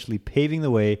 potentially paving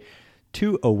the way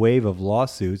to a wave of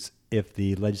lawsuits if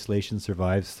the legislation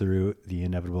survives through the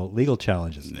inevitable legal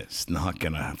challenges. It's not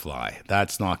going to fly.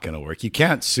 That's not going to work. You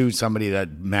can't sue somebody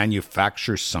that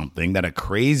manufactures something that a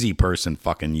crazy person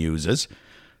fucking uses.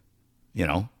 You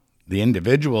know, the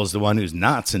individual is the one who's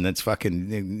nuts, and it's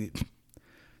fucking,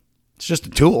 it's just a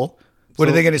tool. What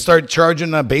are they going to start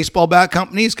charging baseball bat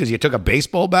companies because you took a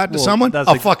baseball bat to someone?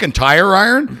 Fucking tire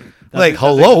iron?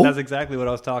 Hello? That's exactly what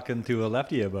I was talking to a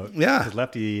lefty about. Yeah. Because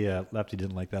lefty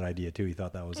didn't like that idea too. He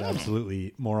thought that was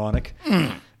absolutely moronic.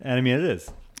 And I mean, it is.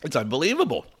 It's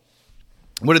unbelievable.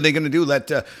 What are they going to do?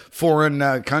 Let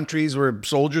foreign countries where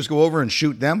soldiers go over and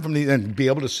shoot them and be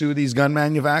able to sue these gun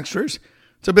manufacturers?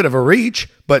 It's a bit of a reach,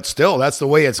 but still, that's the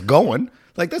way it's going.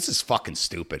 Like, this is fucking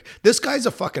stupid. This guy's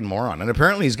a fucking moron. And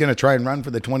apparently he's going to try and run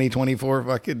for the 2024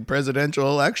 fucking presidential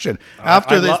election.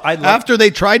 After they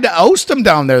tried to oust him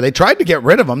down there. They tried to get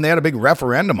rid of him. They had a big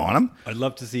referendum on him. I'd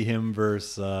love to see him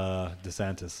versus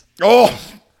DeSantis. Oh,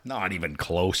 not even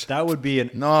close. That would be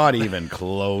not even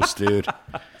close, dude.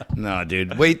 No,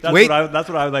 dude. Wait. That's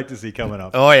what I would like to see coming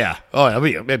up. Oh, yeah. Oh,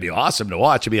 it'd be awesome to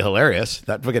watch. It'd be hilarious.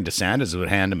 That fucking DeSantis would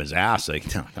hand him his ass.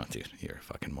 Like, no, dude, you're a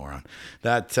fucking moron.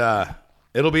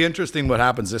 It'll be interesting what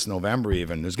happens this November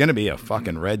even. There's going to be a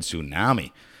fucking red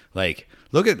tsunami. Like,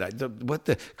 look at that.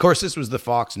 Of course, this was the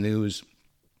Fox News.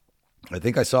 I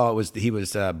think I saw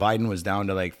Biden was down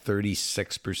to like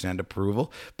 36% approval.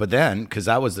 But then, because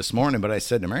that was this morning, but I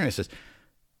said to Marion, I says,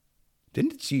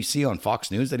 didn't you see on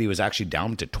Fox News that he was actually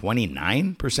down to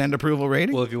 29% approval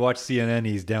rating? Well, if you watch CNN,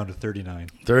 he's down to 39.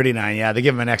 39, yeah. They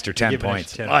give him an extra 10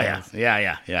 points. 10 points.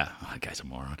 Yeah. Oh, that guy's a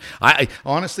moron. I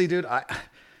honestly, dude,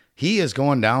 he is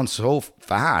going down so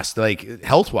fast, like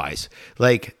health-wise.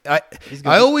 Like I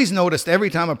always noticed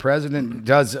every time a president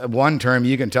does one term,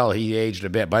 you can tell he aged a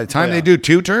bit. By the time they do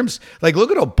 2 terms, like look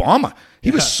at Obama. He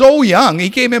was so young.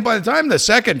 He came in by the time the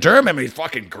second term, I mean, he's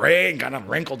fucking gray and kind of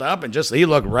wrinkled up and he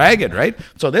looked ragged, right?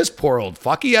 So this poor old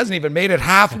fuck, he hasn't even made it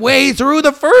halfway through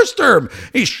the first term.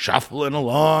 He's shuffling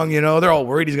along, you know. They're all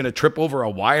worried he's going to trip over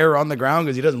a wire on the ground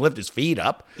because he doesn't lift his feet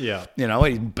up. Yeah. You know,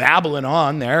 he's babbling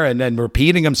on there and then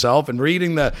repeating himself and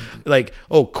reading the,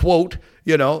 quote.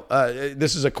 You know,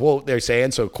 this is a quote they're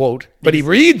saying, so quote. But he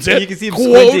reads it. You can see him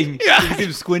squinting. Yeah. You can see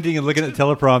him squinting and looking at the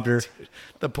teleprompter.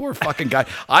 The poor fucking guy.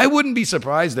 I wouldn't be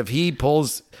surprised if he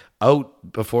pulls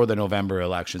out before the November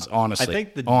elections, honestly.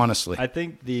 I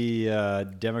think the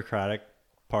Democratic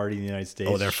Party in the United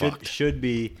States should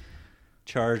be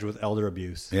charged with elder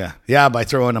abuse. Yeah, by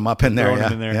throwing them up in there.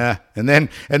 Yeah. And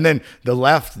then the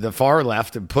left, the far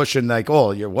left, pushing like, oh,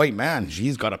 you're a white man.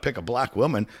 He's got to pick a black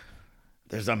woman.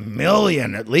 There's a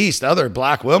million at least other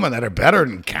black women that are better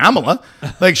than Kamala.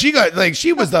 She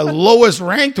was the lowest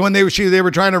ranked when they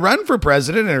were trying to run for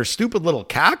president, and her stupid little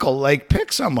cackle. Like,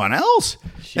 pick someone else.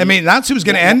 That's who's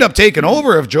going to end up taking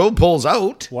over if Joe pulls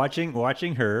out.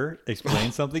 Watching her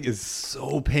explain something is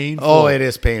so painful. Oh, it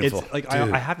is painful. It's like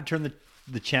I have to turn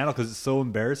the channel because it's so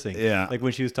embarrassing. Yeah, like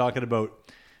when she was talking about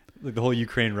the whole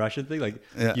Ukraine-Russia thing.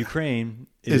 Ukraine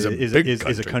is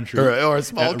a country, or a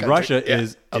small country. Russia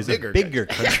is a bigger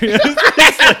country.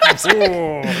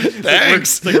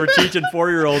 Thanks. Like we're teaching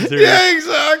 4-year-olds here. Yeah,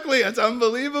 exactly. It's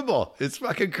unbelievable. It's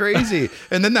fucking crazy.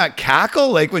 And then that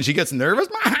cackle, like when she gets nervous,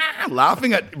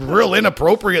 laughing at real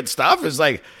inappropriate stuff, is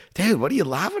like, dude, what are you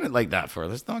laughing at like that for?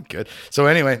 That's not good. So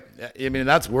anyway, I mean,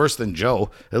 that's worse than Joe.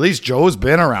 At least Joe's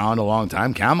been around a long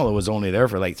time. Kamala was only there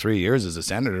for like 3 years as a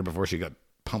senator before she got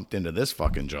pumped into this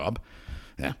fucking job.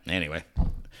 Yeah, anyway.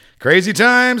 Crazy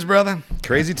times, brother.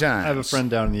 Crazy times. I have a friend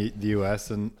down in the U.S.,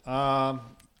 and I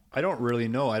don't really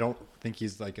know. I don't think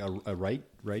he's like a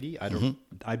righty.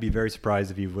 I'd be very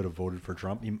surprised if he would have voted for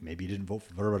Trump. Maybe he didn't vote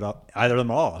for either of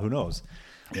them all. Who knows?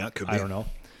 Yeah, it could be. I don't know.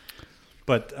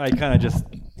 But I kind of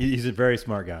he's a very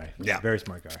smart guy. Yeah. Very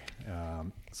smart guy.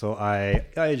 So I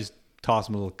just toss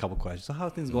him a little couple questions. So how are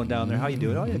things going down there? How you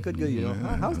doing? Oh yeah, good. You know,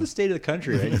 how's the state of the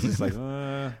country? Right? He's just like,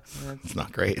 it's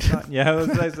not great. That's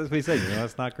what he said. You know,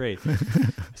 it's not great. I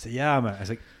said, yeah, man. I was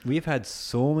like, we've had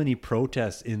so many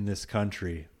protests in this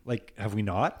country. Like, have we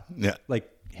not? Yeah. Like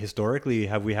historically,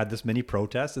 have we had this many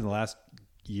protests in the last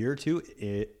year or two?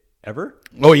 Ever?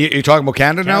 Oh, you're talking about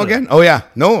Canada now again? Oh, yeah.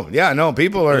 No,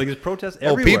 people are... Like, there's protests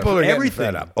everywhere. People are getting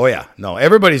fed up. Oh, yeah. No,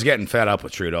 everybody's getting fed up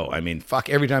with Trudeau. I mean, fuck,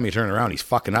 every time you turn around, he's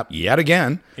fucking up yet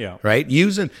again. Yeah. Right?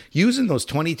 Using those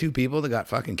 22 people that got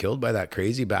fucking killed by that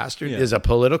crazy bastard as a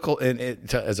political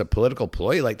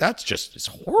ploy, like, it's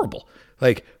horrible.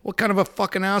 Like, what kind of a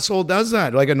fucking asshole does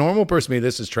that? Like, a normal person,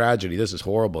 this is tragedy. This is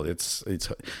horrible. It's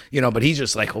but he's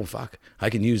just like, oh, fuck,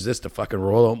 I can use this to fucking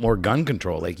roll out more gun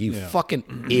control. Like, you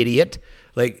fucking idiot.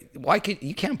 Like,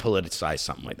 you can't politicize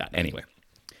something like that. Anyway.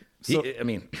 So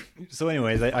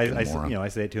anyways, I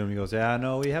say it to him. He goes, yeah,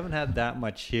 no, we haven't had that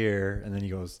much here. And then he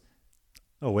goes,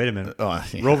 oh, wait a minute.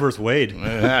 Roe versus Wade.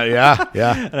 Yeah.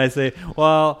 And I say,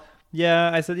 well, yeah,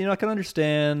 I said, I can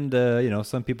understand,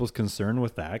 some people's concern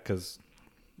with that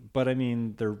but I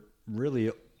mean, they're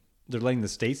letting the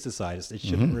states decide. It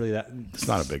shouldn't really it's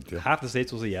not a big deal. Half the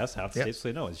states will say yes, half the states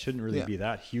will say no. It shouldn't really be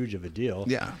that huge of a deal.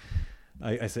 Yeah.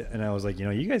 I said, and I was like,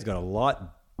 you guys got a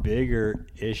lot bigger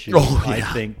issues, I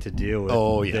think, to deal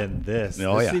with than this.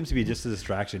 This seems to be just a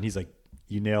distraction. He's like,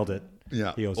 you nailed it.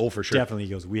 Yeah. He goes, for sure. Definitely. He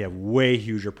goes, we have way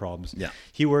huger problems. Yeah.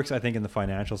 He works, I think, in the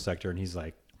financial sector, and he's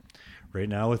like, right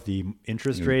now with the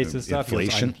interest rates and stuff,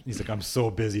 inflation. He's like, I'm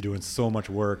so busy doing so much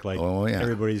work. Like,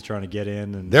 everybody's trying to get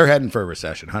in, and they're heading for a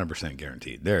recession, 100%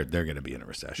 guaranteed. They're going to be in a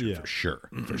recession for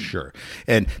sure.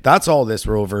 And that's all this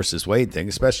Roe versus Wade thing,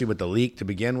 especially with the leak to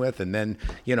begin with. And then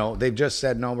they've just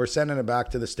said no, we're sending it back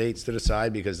to the states to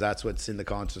decide because that's what's in the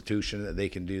Constitution that they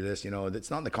can do this.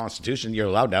 It's not in the Constitution. You're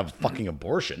allowed to have fucking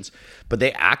abortions, but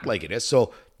they act like it is.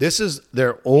 So this is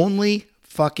their only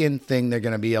fucking thing they're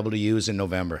going to be able to use in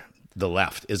November. The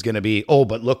left is going to be,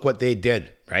 but look what they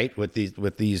did, right? With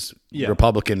these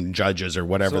Republican judges or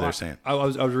whatever they're saying. I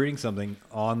was reading something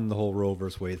on the whole Roe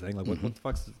versus Wade thing. Like, what the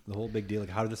fuck's the whole big deal? Like,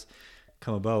 how did this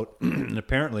come about? And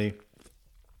apparently,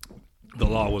 the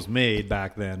law was made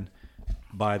back then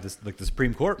by the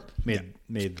Supreme Court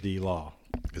made the law.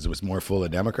 Because it was more full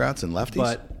of Democrats and lefties?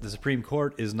 But the Supreme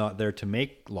Court is not there to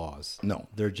make laws. No.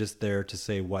 They're just there to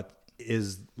say what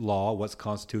is law, what's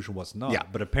constitutional, what's not. Yeah.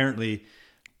 But apparently...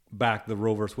 back the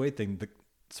Roe versus Wade thing, the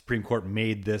Supreme Court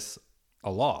made this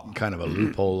a law. Kind of a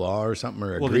loophole law or something,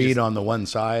 or agreed on the one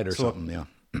side or something, yeah.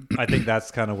 I think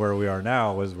that's kind of where we are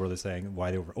now, is where they're saying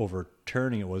why they were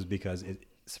overturning it was because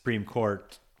Supreme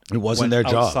Court... It wasn't their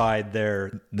job. Outside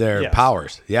their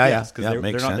powers. Yes, because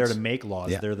they're not there to make laws.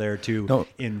 Yeah. They're there to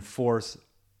enforce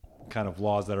kind of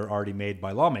laws that are already made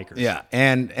by lawmakers. Yeah,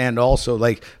 and also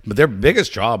but their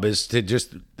biggest job is to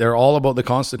they're all about the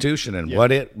Constitution and what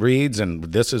it reads, and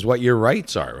this is what your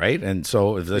rights are, right? And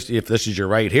so if this is your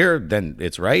right here, then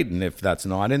it's right, and if that's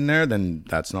not in there, then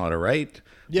that's not a right.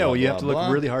 Yeah, well, you have to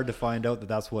look really hard to find out that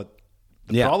that's what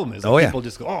the problem is. People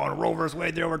just go, Roe versus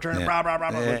Wade, they overturned it, blah, blah,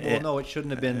 blah, blah. Well, no, it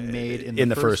shouldn't have been made in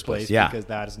the first place because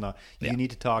that is not... You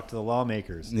need to talk to the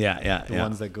lawmakers. The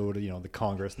ones that go to, the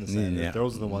Congress and the Senate.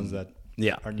 Those are the ones that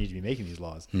need to be making these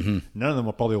laws. Mm-hmm. None of them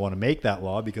will probably want to make that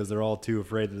law because they're all too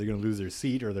afraid that they're going to lose their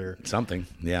seat or their... Something,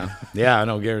 yeah. Yeah,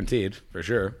 no, guaranteed, for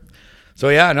sure. So,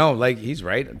 yeah, no, he's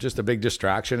right. Just a big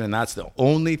distraction, and that's the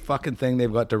only fucking thing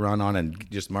they've got to run on, and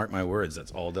just mark my words,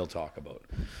 that's all they'll talk about,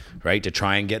 right? To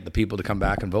try and get the people to come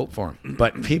back and vote for him.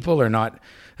 But people are not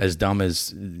as dumb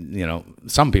as,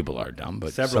 some people are dumb.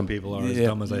 But Several people are as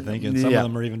dumb as I think, and some of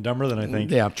them are even dumber than I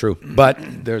think. Yeah, true. But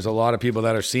there's a lot of people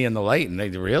that are seeing the light, and they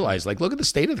realize, look at the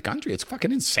state of the country. It's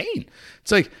fucking insane.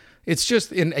 It's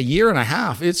just in a year and a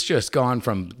half, it's just gone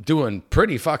from doing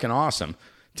pretty fucking awesome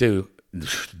to...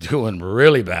 doing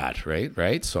really bad,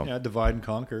 right? So divide and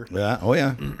conquer. Yeah. Oh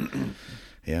yeah.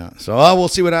 Yeah. So we'll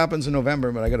see what happens in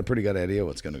November, but I got a pretty good idea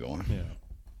what's going to go on. Yeah.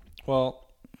 Well,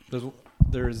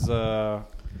 there's a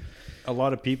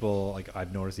lot of people, like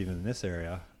I've noticed even in this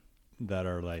area, that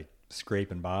are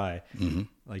scraping by,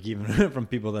 even from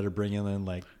people that are bringing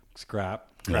in crap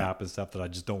and stuff that I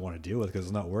just don't want to deal with because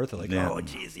it's not worth it. Oh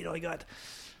geez, I got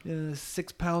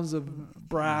 6 pounds of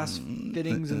brass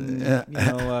fittings and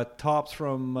tops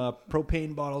from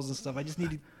propane bottles and stuff. I just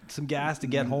need some gas to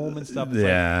get home and stuff. It's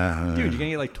dude,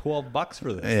 you're gonna get $12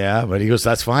 for this. Yeah, but he goes,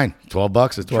 that's fine.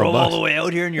 $12 is $12. Drove all the way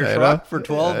out here in your truck for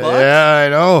 $12. Yeah, I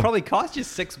know. Probably cost you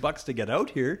 $6 to get out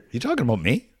here. You talking about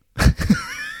me?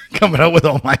 coming out with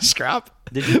all my scrap.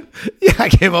 Did you? Yeah, I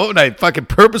came out and I fucking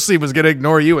purposely was going to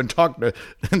ignore you and talk to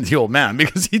the old man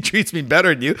because he treats me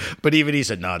better than you. But even he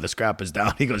said, no, the scrap is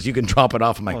down. He goes, you can drop it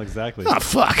off. I'm like, exactly. Oh,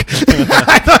 fuck.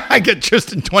 I thought I'd get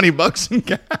Tristan $20 in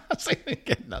gas. I didn't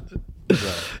get nothing.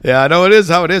 Right. Yeah, I know it is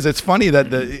how it is. It's funny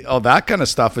that all that kind of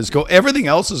stuff is everything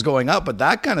else is going up, but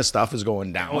that kind of stuff is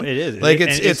going down. Oh, it is. Like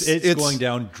it's going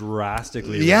down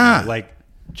drastically. Yeah. Right, like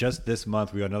just this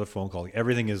month, we got another phone call.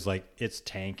 Everything is like, it's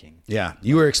tanking. Yeah.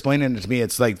 You were explaining it to me.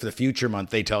 It's like the future month.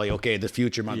 They tell you, okay, the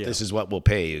future month, this is what we'll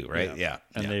pay you, right? Yeah.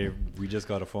 And we just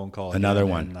got a phone call. Another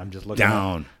one. And I'm just looking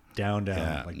down.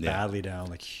 Badly down,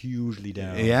 like hugely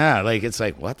down. Yeah, like it's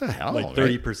like, what the hell? Like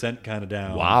 30% kind of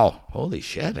down. Wow. Holy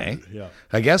shit, eh? Yeah.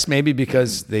 I guess maybe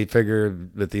because they figure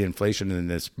with the inflation and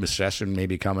this recession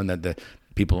maybe coming that the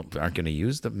people aren't going to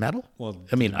use the metal. Well,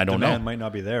 I mean, I don't know. Demand might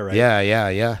not be there, right?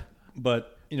 Yeah.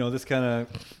 But, this kind of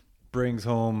brings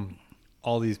home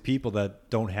all these people that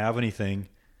don't have anything.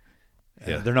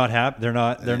 Yeah. They're not happy. They're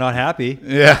not happy.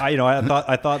 Yeah.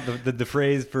 I thought the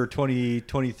phrase for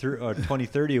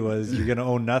 2030 was you're going to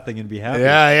own nothing and be happy.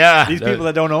 Yeah. These people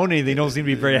that don't own anything don't seem to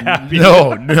be very happy.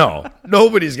 No.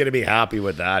 Nobody's going to be happy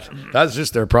with that. That's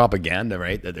just their propaganda,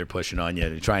 right? That they're pushing on you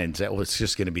to try and say, well, it's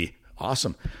just going to be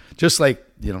awesome. Just like,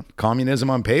 communism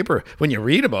on paper. When you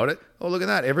read about it, oh, look at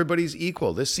that. Everybody's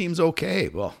equal. This seems okay.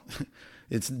 Well,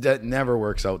 that never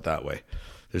works out that way.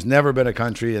 There's never been a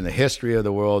country in the history of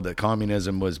the world that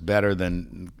communism was better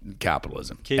than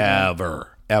capitalism.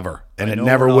 Ever. And it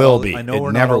never will be. I know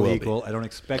we're not all equal. I don't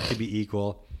expect to be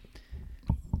equal.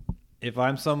 If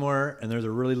I'm somewhere and there's a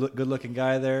really good-looking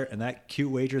guy there and that cute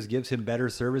waitress gives him better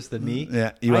service than me,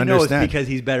 I know it's because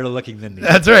he's better looking than me.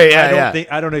 That's right. Yeah,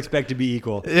 I don't expect to be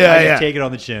equal. Yeah. Take it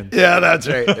on the chin. Yeah, that's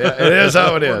right. Yeah, it is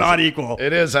how it is. We're not equal.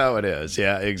 It is how it is.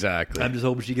 Yeah, exactly. I'm just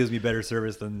hoping she gives me better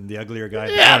service than the uglier guy.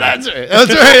 Yeah, that's right.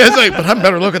 That's right. It's like, but I'm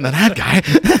better looking than that guy,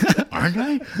 aren't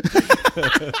I?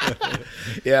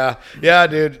 Yeah,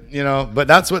 dude. But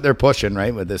that's what they're pushing,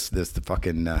 right? With the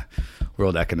fucking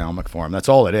World Economic Forum. That's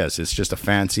all it is. It's just a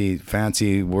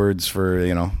fancy words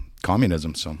for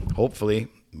communism. So hopefully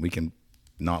we can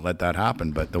not let that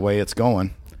happen. But the way it's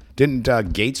going, didn't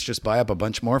Gates just buy up a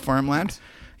bunch more farmland?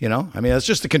 I mean, that's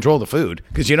just to control the food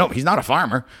because he's not a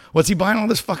farmer. What's he buying all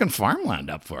this fucking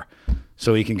farmland up for?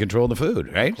 So he can control the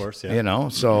food, right? Of course, yeah.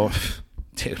 So,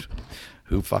 dude,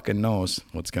 who fucking knows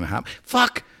what's gonna happen?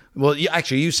 Fuck. Well,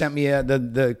 you sent me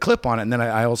the clip on it, and then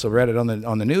I also read it on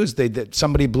the news. That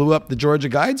somebody blew up the Georgia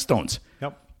Guidestones.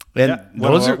 Yep. And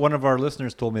one of our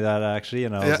listeners told me that actually,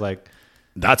 and I was like,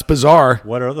 That's bizarre.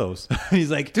 What are those?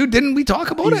 He's like, dude, didn't we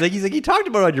talk about it? He's like, you talked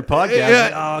about it on your podcast. Yeah,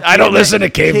 like, oh, I don't listen to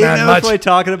Caveman much. That's what I'm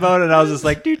talking about, and I was just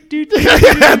like,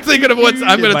 I'm thinking of what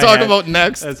I'm going to talk about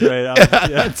next. That's right.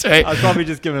 That's right. I was probably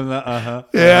just giving him the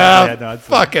Yeah,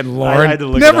 fucking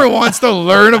Lauren never wants to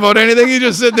learn about anything. He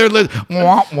just sit there,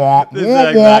 womp womp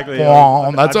exactly.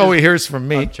 womp. That's all he hears from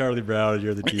me. I'm Charlie Brown, and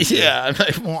you're the teacher. Yeah, I'm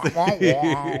like, womp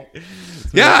womp.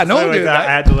 Yeah, no, dude. I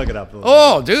had to look it up.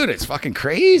 Oh, dude, it's fucking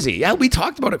crazy. Yeah, we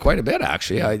talked about it quite a bit,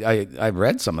 actually. I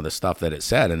read some of the stuff that it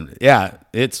said, and yeah,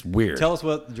 it's weird. Tell us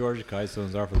what the Georgia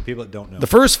Guidestones are for the people that don't know. The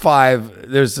first five,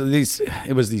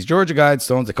 it was these Georgia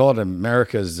Guidestones. They call it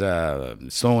America's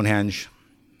Stonehenge.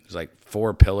 There's like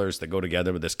 4 pillars that go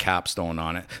together with this capstone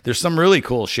on it. There's some really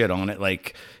cool shit on it.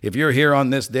 Like if you're here on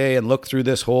this day and look through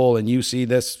this hole and you see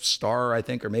this star, I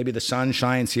think, or maybe the sun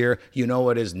shines here, you know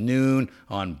it is noon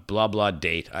on blah blah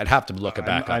date. I'd have to look it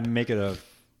back up. I'd make it a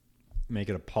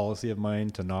policy of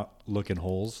mine to not look in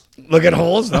holes. Look at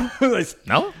holes? No,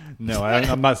 no.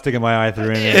 I'm not sticking my eye through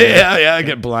anything. Yeah, I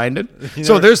get blinded. You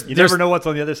never know what's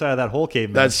on the other side of that hole,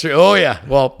 Caveman. That's true. Oh yeah.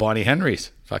 Well, Bonnie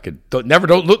Henry's. Fucking don't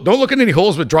look in any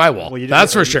holes with drywall. Well,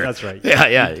 that's for sure. That's right.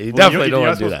 Yeah. You definitely don't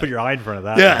want to do that. Put your eye in front of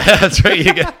that. Yeah, that's right.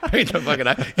 You get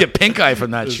pink eye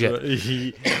from that shit.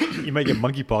 You might get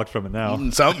monkeypox from it now.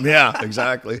 Yeah,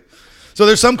 exactly. So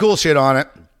there's some cool shit on it,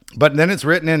 but then it's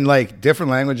written in like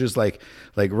different languages, like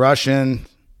Russian,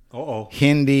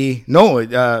 Hindi,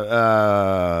 Mandarin.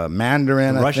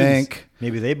 I think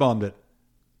maybe they bombed it.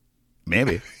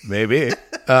 Maybe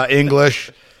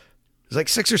English. It's like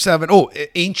 6 or 7. Oh,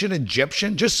 ancient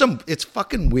Egyptian. It's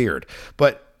fucking weird,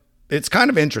 but it's kind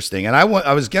of interesting. And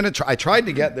I tried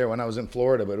to get there when I was in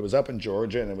Florida, but it was up in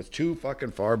Georgia and it was too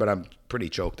fucking far, but I'm pretty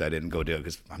choked I didn't go do it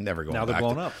because I'm never going back. Now they're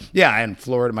blown up. Yeah, and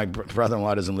Florida, my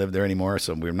brother-in-law doesn't live there anymore,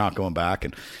 so we're not going back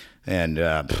and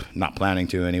not planning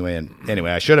to anyway. And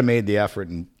anyway, I should have made the effort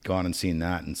and gone and seen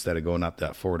that instead of going up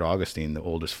that Fort Augustine, the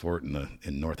oldest fort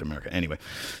in North America. Anyway,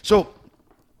 so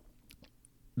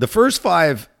the first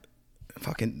 5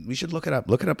 we should look it up.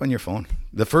 Look it up on your phone.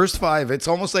 The first 5, it's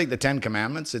almost like the 10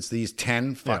 Commandments. It's these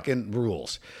 10 fucking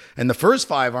rules. And the first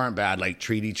 5 aren't bad, like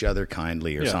treat each other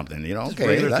kindly or something, you know? Just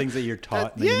regular things that you're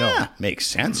taught and you know. Makes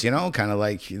sense, you know? Kind of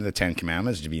like the 10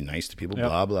 Commandments, to be nice to people,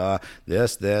 blah, blah,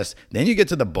 this. Then you get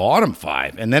to the bottom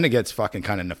 5, and then it gets fucking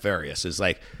kind of nefarious. It's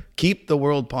like, keep the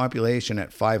world population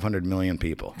at 500 million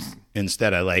people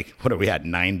instead of like, what are we at,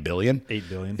 9 billion? 8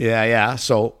 billion. Yeah.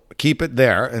 So keep it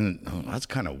there. And that's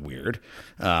kind of weird.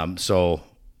 And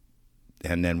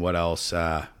then what else?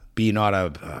 Be not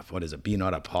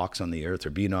a pox on the earth, or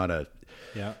be not a...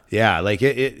 Yeah, like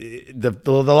the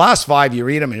last 5, you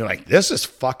read them and you're like, this is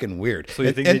fucking weird. So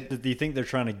do you think they're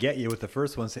trying to get you with the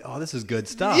first one? Say, oh, this is good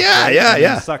stuff. Yeah, right?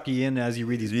 yeah. Suck you in as you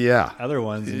read these other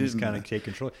ones and just kind of take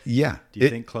control. Yeah. Do you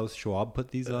think Klaus Schwab put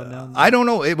these on now? I don't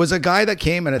know. It was a guy that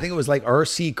came, and I think it was like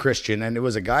RC Christian, and it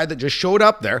was a guy that just showed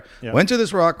up there, went to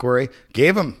this rock quarry,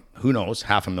 gave him, who knows,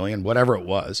 $500,000, whatever it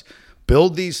was.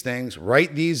 Build these things,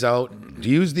 write these out,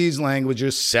 use these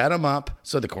languages, set them up.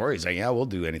 So the quarry's like, yeah, we'll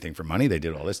do anything for money. They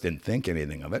did all this, didn't think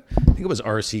anything of it. I think it was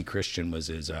RC Christian was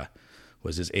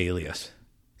his alias.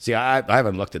 See, I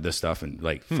haven't looked at this stuff in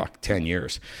 10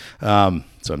 years. So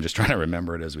I'm just trying to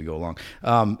remember it as we go along.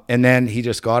 And then he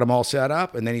just got them all set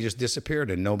up, and then he just disappeared,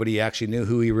 and nobody actually knew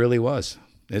who he really was.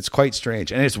 It's quite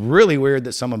strange. And it's really weird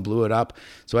that someone blew it up.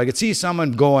 So I could see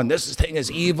someone going, this thing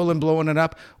is evil, and blowing it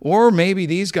up. Or maybe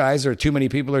these guys, or too many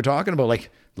people are talking about,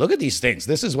 like, look at these things.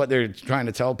 This is what they're trying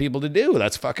to tell people to do.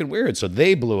 That's fucking weird. So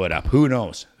they blew it up. Who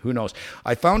knows?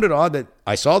 I found it odd that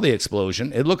I saw the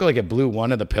explosion. It looked like it blew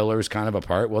one of the pillars kind of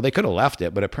apart. Well, they could have left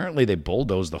it, but apparently they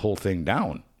bulldozed the whole thing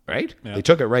down, right? Yeah. They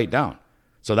took it right down.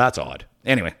 So that's odd.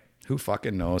 Anyway. Who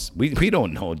fucking knows? We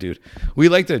don't know, dude. We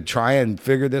like to try and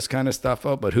figure this kind of stuff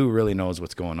out, but who really knows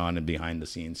what's going on in behind the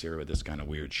scenes here with this kind of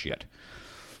weird shit?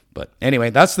 But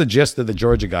anyway, that's the gist of the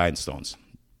Georgia Guidestones.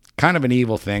 Kind of an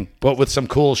evil thing, but with some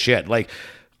cool shit. Like,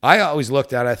 I always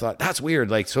looked at it, I thought, that's weird.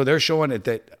 Like, so they're showing it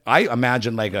that I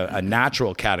imagine like a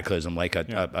natural cataclysm, like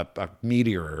a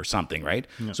meteor or something, right?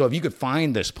 Yeah. So if you could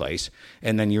find this place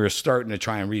and then you're starting to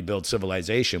try and rebuild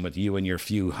civilization with you and your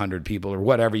few hundred people or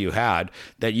whatever you had,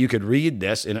 that you could read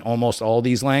this in almost all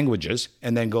these languages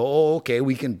and then go, oh, okay,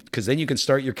 we can, because then you can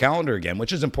start your calendar again,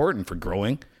 which is important for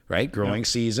growing, right? Growing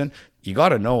season. You got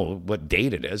to know what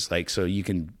date it is, like, so you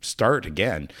can start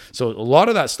again. So a lot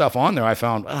of that stuff on there, I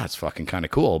found, it's fucking kind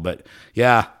of cool. But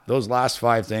yeah, those last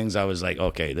 5 things, I was like,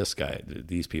 okay,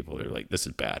 these people are like, this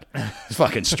is bad. It's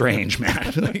fucking strange,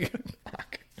 man. Like,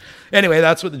 fuck. Anyway,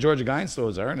 that's what the Georgia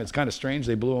Guidestones are, and it's kind of strange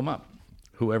they blew them up.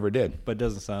 Whoever did. But it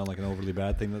doesn't sound like an overly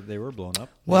bad thing that they were blown up.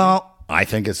 Well, I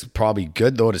think it's probably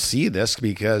good, though, to see this,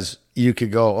 because you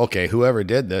could go, okay, whoever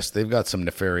did this, they've got some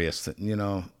nefarious,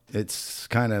 it's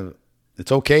kind of...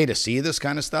 It's okay to see this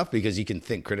kind of stuff because you can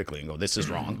think critically and go, this is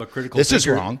wrong. But is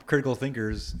wrong. Critical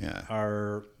thinkers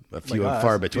are few and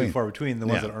far between. The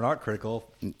ones that are not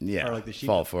critical are like the sheep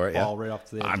fall for it. Fall right off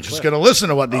to the edge. I'm just going to listen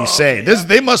to what these say.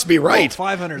 They must be right.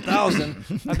 500,000.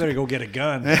 I better go get a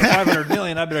gun. 500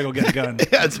 million. I better go get a gun.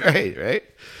 That's right.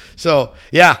 So,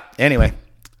 yeah. Anyway.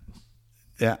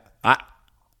 Yeah.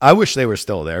 I wish they were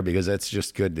still there because it's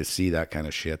just good to see that kind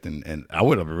of shit. And I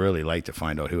would have really liked to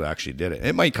find out who actually did it.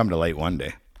 It might come to light one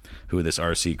day who this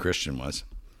RC Christian was.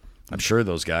 I'm sure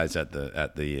those guys at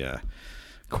the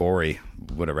quarry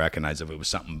would have recognized if it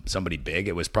was somebody big.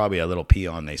 It was probably a little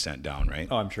peon they sent down, right?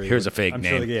 Oh, I'm sure. Here's a fake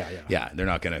name. Sure, yeah. They're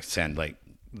not going to send like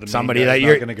somebody that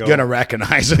you're going to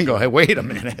recognize and go, hey, wait a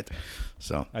minute.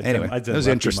 So anyway, it was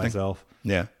interesting. Myself.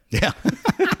 Yeah.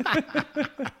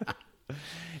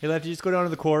 Hey, Lefty, you just go down to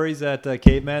the quarries at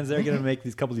Caveman's there, going to make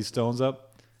these couple of these stones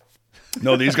up.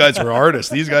 No, these guys were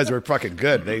artists. These guys were fucking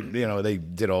good. They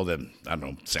did all the, I don't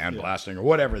know, sandblasting or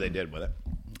whatever they did with it.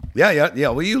 Yeah.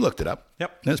 Well, you looked it up.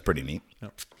 Yep. That's pretty neat.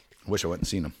 Yep. Wish I went and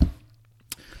seen them.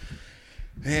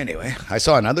 Anyway, I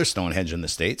saw another Stonehenge in the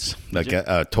States, like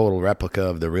a total replica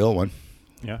of the real one.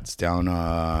 Yeah. It's down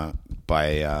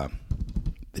by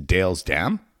the Dales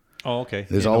Dam. Oh, okay.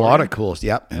 There's a lot of cool,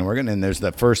 in Oregon, and there's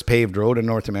the first paved road in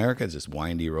North America. It's this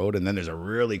windy road, and then there's a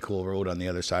really cool road on the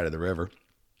other side of the river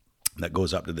that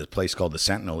goes up to this place called the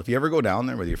Sentinel. If you ever go down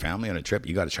there with your family on a trip,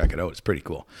 you got to check it out. It's pretty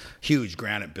cool. Huge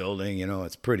granite building,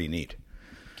 it's pretty neat.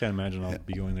 Can't imagine I'll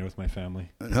be going there with my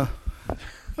family. No.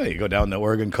 Well, you go down the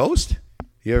Oregon coast.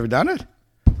 You ever done it?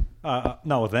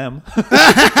 Not with them.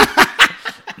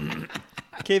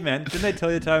 Caveman, didn't I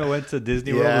tell you the time I went to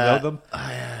Disney World without them?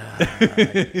 I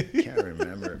can't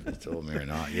remember if you told me or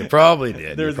not. You probably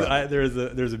did. There's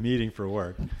a meeting for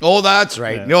work. Oh, that's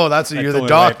right. Yeah. No, you're the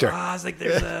doctor. I was like,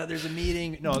 there's a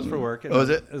meeting. No, it was for work.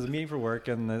 Was it? It was a meeting for work,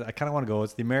 and I kind of want to go.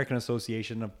 It's the American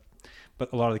Association of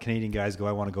But a lot of the Canadian guys go,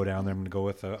 I want to go down there. I'm going to go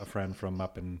with a friend from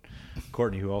up in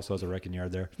Courtney who also has a wrecking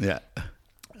yard there. Yeah.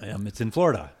 It's in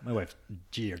Florida. My wife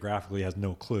geographically has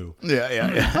no clue.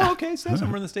 Yeah. Oh, okay, so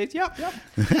somewhere in the States. Yep.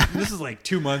 This is like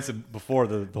 2 months before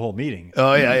the whole meeting.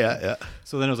 Oh, yeah.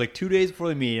 So then it was like 2 days before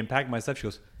the meeting, and packed my stuff. She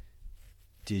goes,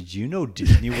 did you know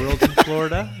Disney World's in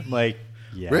Florida? I'm like,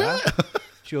 yeah. Really?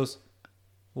 She goes,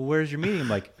 well, where's your meeting? I'm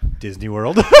like, Disney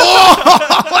World.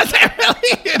 Oh, was that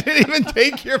really? You didn't even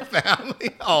take your family?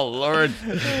 Oh, Lord.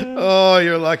 Oh,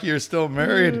 you're lucky you're still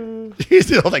married.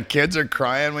 Jeez, all the kids are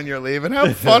crying when you're leaving.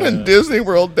 Have fun in Disney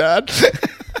World, Dad.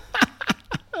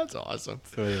 That's awesome.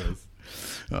 So it is.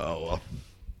 Oh, well.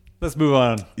 Let's move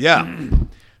on. Yeah.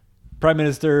 Prime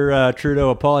Minister Trudeau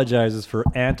apologizes for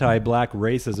anti-black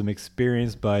racism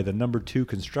experienced by the No. 2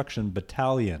 Construction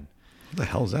Battalion. What the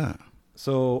hell's that?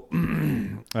 So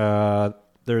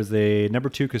there's a No.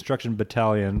 2 Construction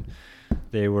Battalion.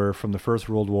 They were from the First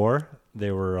World War.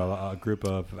 They were a group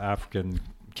of African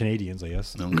Canadians, I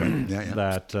guess. Okay. Yeah.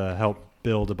 That helped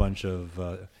build a bunch of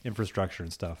infrastructure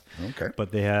and stuff. Okay.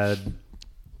 But they had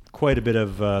quite a bit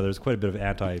of there's quite a bit of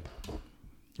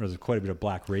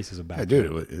black racism back then. Dude,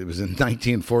 it was in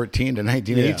 1914 to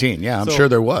 1918. Yeah, I'm sure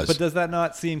there was. But does that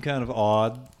not seem kind of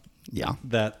odd? Yeah.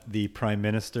 That the Prime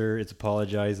Minister is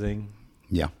apologizing?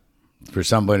 Yeah. For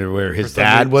somebody where his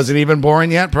dad wasn't even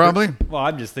born yet, probably? Well,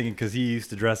 I'm just thinking because he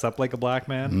used to dress up like a black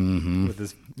man with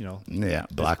his, Yeah,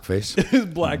 blackface. his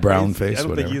black brown face. face, I don't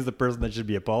whatever. think he's the person that should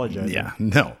be apologizing. Yeah,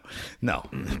 no.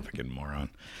 Freaking moron.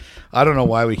 I don't know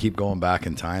why we keep going back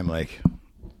in time. Like,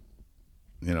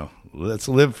 let's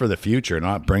live for the future,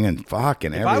 not bringing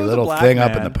fucking every little thing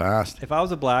up in the past. If I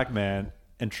was a black man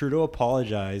and Trudeau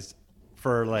apologized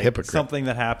for something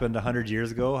that happened 100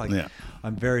 years ago,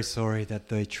 I'm very sorry that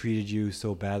they treated you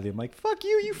so badly. I'm like, fuck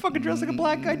you! You fucking dressed like a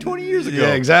black guy 20 years ago.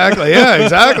 Yeah, exactly.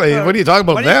 What are you talking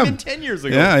about Why them? Even 10 years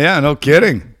ago. Yeah, no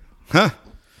kidding. Huh?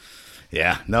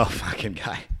 Yeah, no fucking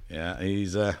guy. Yeah,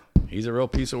 he's a real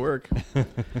piece of work.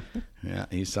 Yeah,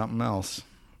 he's something else.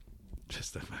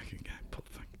 Just a fucking guy.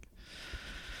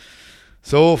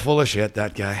 So full of shit,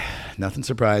 that guy. Nothing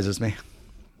surprises me.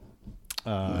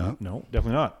 No,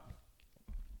 definitely not.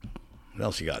 What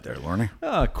else you got there, Lorne?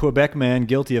 Quebec man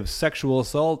guilty of sexual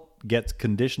assault gets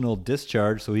conditional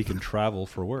discharge so he can travel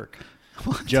for work.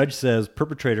 What? Judge says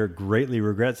perpetrator greatly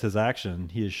regrets his action.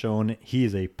 He has shown he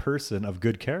is a person of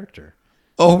good character.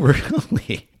 Oh,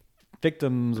 really?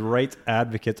 Victims' rights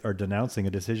advocates are denouncing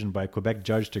a decision by a Quebec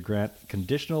judge to grant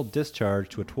conditional discharge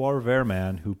to a Trois-Rivières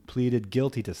man who pleaded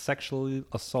guilty to sexual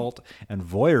assault and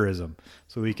voyeurism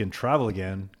so he can travel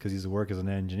again because he's work as an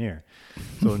engineer.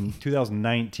 So in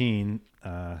 2019,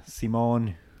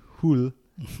 Simon Houle,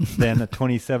 then a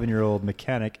 27-year-old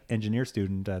mechanic engineer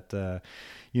student at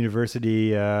University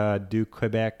du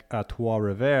Québec à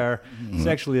Trois-Rivières,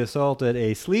 sexually assaulted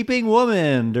a sleeping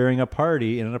woman during a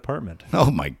party in an apartment. Oh,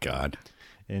 my God.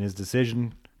 In his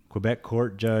decision, Quebec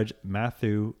court judge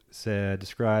Mathieu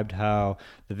described how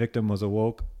the victim was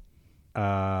awoke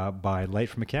by light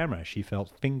from a camera. She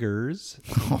felt fingers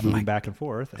moving back and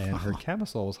forth, and her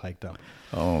camisole was hiked up.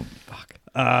 Oh,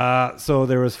 fuck. So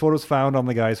there was photos found on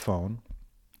the guy's phone.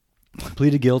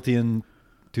 Pleaded guilty in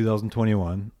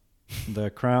 2021. The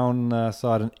Crown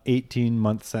sought an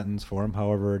 18-month sentence for him.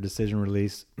 However, a decision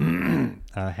release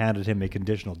handed him a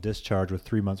conditional discharge with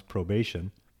 3 months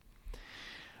probation.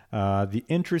 The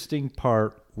interesting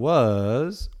part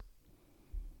was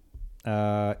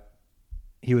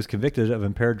he was convicted of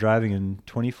impaired driving in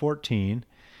 2014,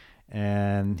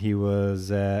 and he was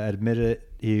admitted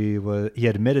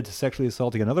to sexually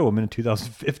assaulting another woman in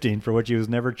 2015, for which he was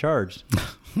never charged.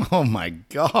 Oh my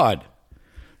God.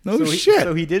 No shit.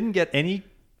 So he didn't get any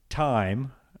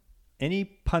time, any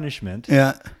punishment.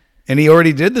 Yeah. And he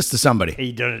already did this to somebody.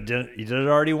 He did it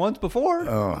already once before.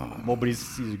 Oh. Well, but he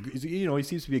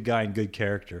seems to be a guy in good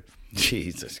character.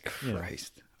 Jesus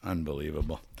Christ.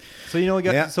 Unbelievable.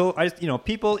 So,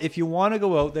 people, if you want to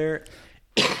go out there,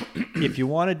 if you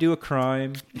want to do a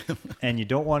crime and you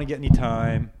don't want to get any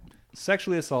time,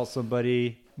 sexually assault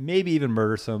somebody, maybe even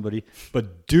murder somebody,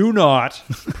 but do not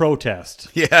protest.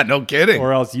 Yeah, no kidding.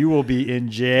 Or else you will be in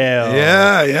jail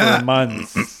for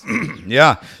months.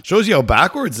 Yeah. Shows you how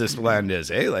backwards this land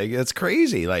is, eh? Like, it's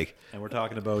crazy. Like, and we're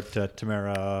talking about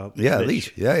Tamara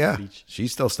Leach. Yeah. Leach.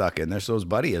 She's still stuck in there. So is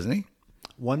Buddy, isn't he?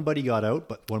 One buddy got out,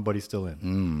 but one buddy's still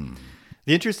in.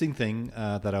 The interesting thing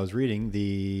that I was reading,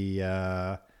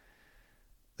 the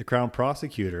Crown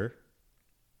prosecutor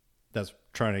that's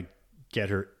trying to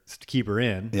keep her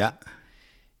in. Yeah.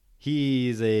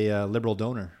 He's a liberal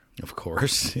donor. Of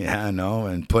course. Yeah, I know.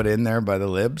 And put in there by the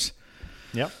libs.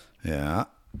 Yep. Yeah.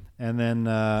 And then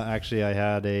actually I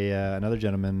had another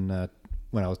gentleman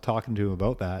when I was talking to him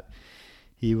about that,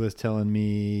 he was telling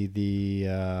me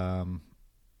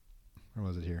where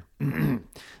was it here?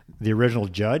 The original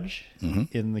judge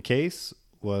in the case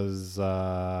was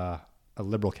a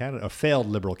liberal candidate, a failed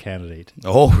liberal candidate.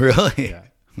 Oh, really? Yeah.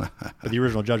 But the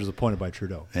original judge was appointed by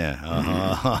Trudeau.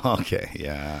 Yeah. Okay.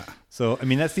 Yeah. So, I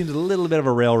mean, that seems a little bit of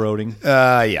a railroading.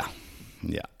 Yeah.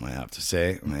 Yeah. I have to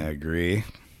say, I agree.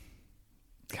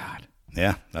 God.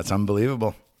 Yeah. That's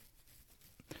unbelievable.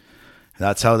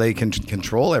 That's how they can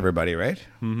control everybody, right?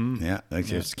 Mm-hmm. Yeah.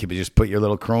 Just put your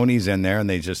little cronies in there and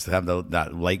they just have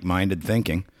that like-minded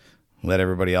thinking. Let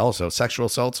everybody else. So sexual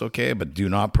assault's okay, but do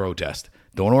not protest.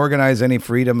 Don't organize any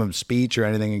freedom of speech or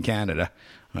anything in Canada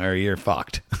or you're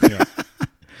fucked. Yeah.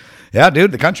 Yeah,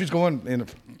 dude, the country's going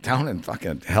down in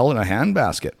fucking hell in a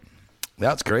handbasket.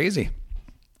 That's crazy.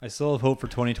 I still have hope for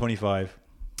 2025.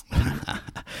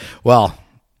 Well,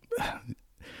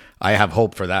 I have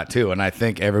hope for that too, and I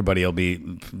think everybody will be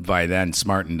by then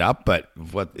smartened up. But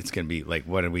what it's going to be like?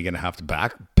 What are we going to have to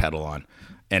backpedal on?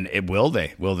 And will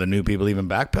the new people even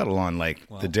backpedal on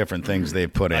the different things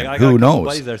they've put in? Who knows?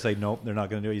 Buddies there say nope, they're not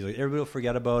going to do it. He's like, everybody will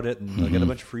forget about it, and they'll get a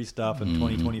bunch of free stuff in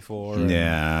 2024.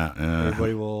 Yeah,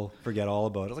 everybody will forget all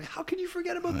about it. I was like, how can you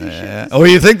forget about this shit? Oh,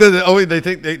 you think that? Oh,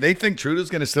 they think Trudeau's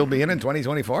going to still be in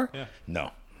 2024? Yeah.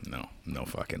 No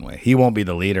fucking way. He won't be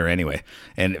the leader anyway.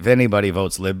 And if anybody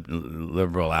votes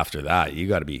liberal after that, you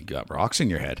got rocks in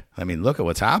your head. I mean, look at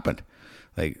what's happened.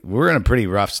 We're in a pretty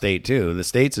rough state too. The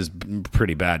States is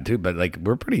pretty bad too, but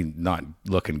we're pretty not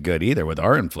looking good either with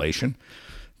our inflation.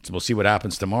 So we'll see what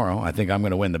happens tomorrow. I think I'm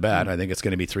going to win the bet. I think it's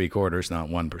going to be 3/4, not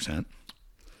 1%.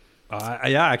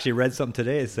 I actually read something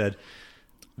today. It said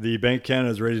the Bank of Canada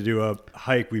is ready to do a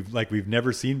hike we've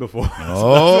never seen before.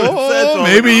 So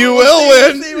maybe you will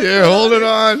win. You're holding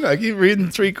on. I keep reading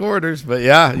 3/4, but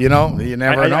yeah, you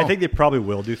never know. I think they probably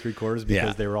will do 3/4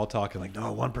 because they were all talking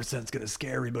no, 1% is going to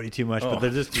scare everybody too much. But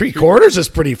they're just 3/4 is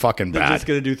pretty fucking bad. They're just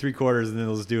going to do 3/4 and then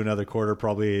they'll just do another quarter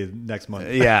probably next month.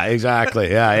 Yeah,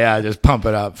 exactly. Yeah, just pump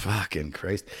it up. Fucking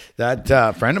Christ. That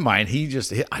friend of mine,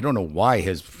 I don't know why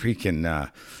his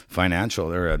freaking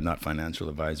financial, or not financial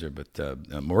advisor, but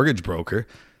a mortgage broker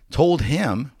told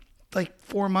him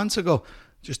 4 months ago,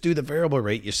 just do the variable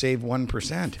rate, you save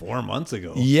 1%. 4 months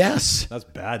ago? Yes. That's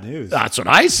bad news. That's what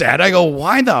I said. I go,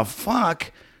 why the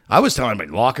fuck? I was telling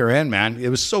him, lock her in, man. It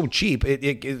was so cheap.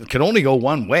 It could only go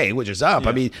one way, which is up. Yeah.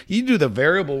 I mean, you do the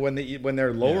variable when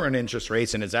they're lowering interest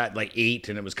rates and it's at 8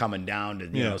 and it was coming down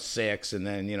to 6 and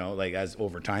then as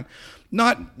over time.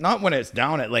 Not when it's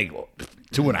down at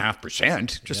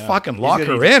 2.5%. Just fucking lock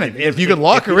her in. If you can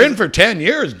lock her in for 10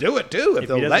 years, do it too. If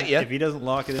they'll let you. If he doesn't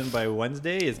lock it in by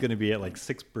Wednesday, it's going to be at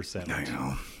 6%.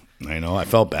 I know. I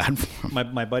felt bad for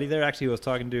him. My buddy there actually was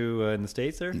talking to in the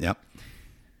States there. Yep.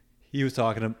 He was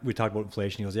we talked about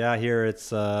inflation. He goes, yeah, here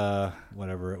it's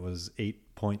whatever it was,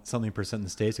 8-point-something% in the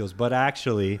States. He goes, but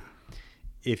actually,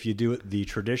 if you do it the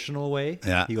traditional way,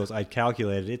 he goes, I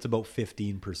calculated it's about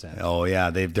 15%. Oh yeah,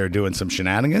 they're doing some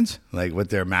shenanigans with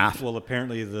their math. Well,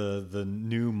 apparently the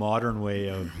new modern way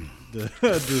of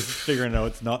just figuring out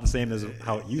it's not the same as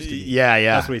how it used to be. Yeah.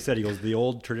 That's what he said. He goes, the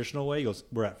old traditional way. He goes,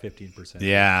 we're at 15%.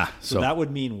 Yeah. So that would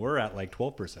mean we're at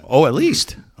 12%. Oh, at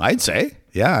least I'd say.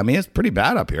 Yeah. I mean, it's pretty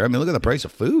bad up here. I mean, look at the price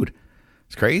of food.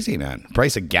 It's crazy, man.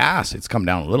 Price of gas, it's come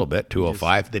down a little bit,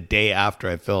 $2.05 the day after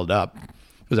I filled up.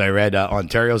 Because I read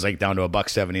Ontario's down to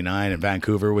 $1.79 and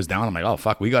Vancouver was down. I'm like, oh,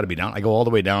 fuck, we got to be down. I go all the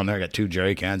way down there. I got 2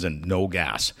 jerry cans and no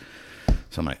gas.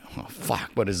 So I'm like, oh,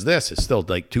 fuck, what is this? It's still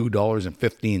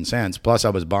 $2.15. Plus I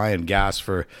was buying gas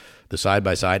for the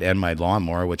side-by-side and my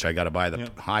lawnmower, which I got to buy the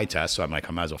high test. So I'm like,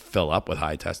 I might as well fill up with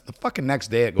high test. The fucking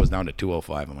next day it goes down to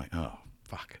 $2.05. I'm like, oh,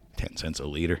 fuck, 10 cents a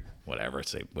liter. Whatever.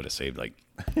 It would have saved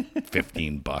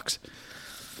 $15.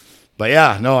 But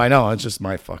yeah, no, I know. It's just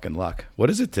my fucking luck. What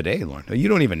is it today, Lauren? You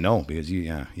don't even know because you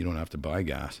don't have to buy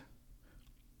gas.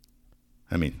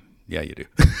 I mean, yeah, you do.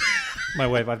 My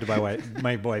wife, I have to buy.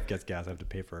 My wife gets gas. I have to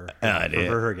pay for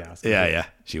her gas. Yeah.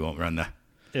 She won't run the.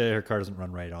 Yeah, her car doesn't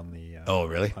run right on the. Oh,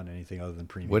 really? On anything other than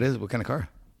premium. What kind of car?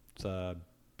 It's a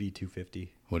B250.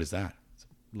 What is that? It's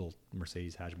a little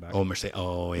Mercedes hatchback. Oh, Mercedes.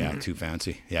 Oh, yeah, too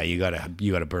fancy. Yeah, you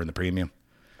gotta burn the premium.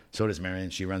 So does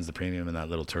Marion. She runs the premium in that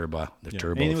little turbo.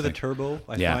 Turbo. Anything with a turbo,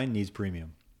 I find needs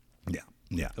premium.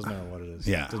 Yeah. Doesn't matter what it is.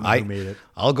 Yeah. Doesn't matter who made it.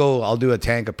 I'll do a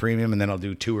tank of premium and then I'll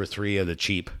do 2 or 3 of the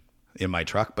cheap. in my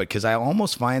truck, but because I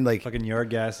almost find like fucking yard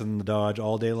gas in the Dodge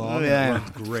all day long. Yeah, it runs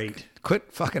great.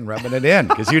 Quit fucking rubbing it in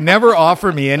because you never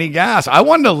offer me any gas. I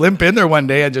wanted to limp in there one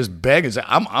day and just beg and say,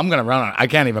 I'm going to run on. I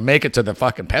can't even make it to the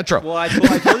fucking petrol. Well,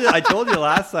 I told you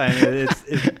last time, it's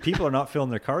people are not filling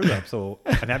their cars up. So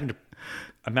I'm having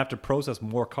to process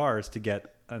more cars to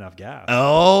get enough gas.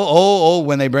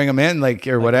 When they bring them in, like,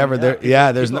 or like, whatever.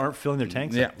 There's people aren't filling their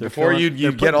tanks. Yeah, before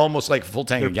you get almost like full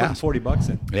tank of gas. $40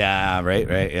 in. Yeah, right.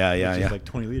 Yeah. Which is like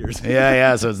 20 liters.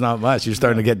 Yeah. So it's not much. You're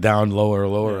starting to get down lower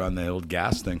on the old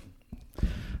gas thing.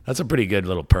 That's a pretty good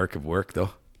little perk of work, though,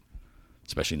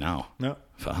 especially now. No,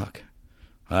 fuck.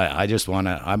 I just want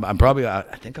to. I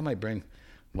think I might bring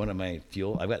one of my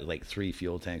fuel. I've got like 3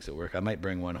 fuel tanks at work. I might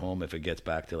bring one home if it gets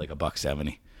back to like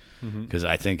 $1.70. Because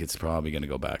I think it's probably going to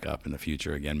go back up in the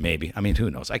future again. Maybe. I mean,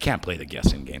 who knows? I can't play the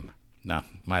guessing game. No,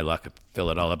 my luck. Fill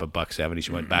it all up at $1.70.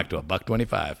 She went back to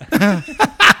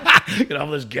 $1.25. Get all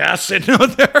this gas sitting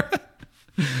out there.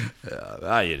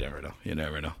 You never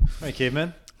know. All right,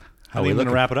 Caveman. How are we going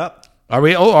to wrap it up? Are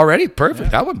we? Oh, already? Perfect. Yeah.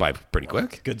 That went by pretty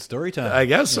quick. Good story time. I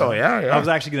guess so. Yeah. I was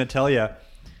actually going to tell you.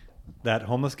 That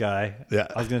homeless guy. Yeah.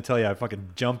 I was going to tell you, I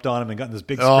fucking jumped on him and got in this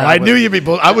big. Oh, I knew you'd be.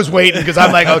 I was waiting because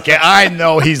I'm like, okay, I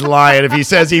know he's lying if he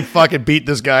says he fucking beat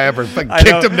this guy up or fucking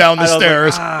kicked him down the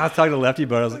stairs. I was talking to Lefty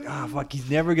about it. I was like, fuck,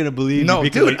 he's never going to believe me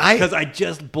because I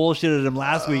just bullshitted him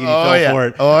last week and he fell for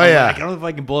it. I don't know if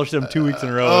I can bullshit him 2 weeks in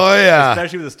a row.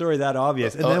 Especially with a story that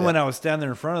obvious. And then when I was standing there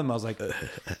in front of him, I was like,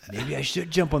 maybe I should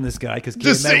jump on this guy because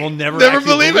Caveman will never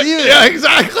believe it. Yeah,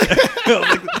 exactly.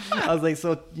 I was like,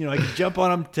 so I could jump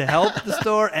on him to help the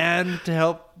store and to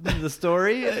help the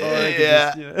story.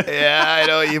 I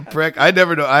know, you prick. I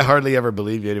never know. I hardly ever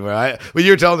believe you anymore. When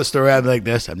you were telling the story, I'm like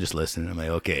this. I'm just listening. I'm like,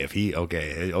 okay.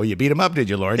 Oh, you beat him up, did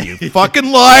you, Lauren? You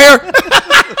fucking liar.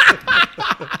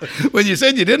 When you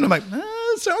said you didn't, I'm like,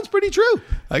 sounds pretty true.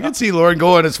 I can see Lauren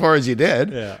going as far as you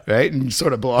did, right? And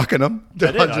sort of blocking him.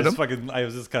 I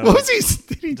was just kind of. What was he?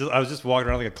 I was just walking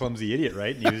around like a clumsy idiot,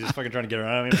 right? And he was just fucking trying to get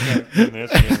around me.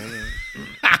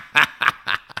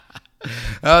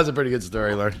 That was a pretty good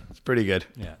story, Lauren. It's pretty good.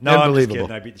 Yeah. No, unbelievable. I'm just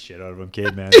kidding. I beat the shit out of him,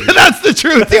 Caveman. That's the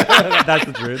truth. That's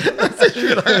the truth.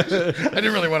 I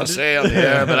didn't really want to say on the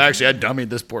air, but actually I dummied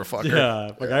this poor fucker.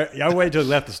 Yeah. Like I waited until he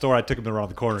left the store. I took him around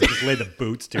the corner and just laid the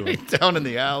boots to him. Down in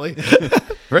the alley.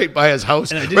 Right by his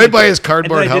house. Right by his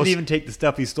cardboard house. I didn't even take the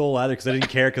stuff he stole either because I didn't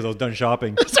care because I was done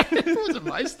shopping. It wasn't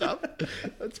my stuff.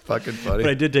 That's fucking funny.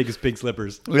 But I did take his pink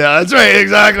slippers. Yeah, that's right.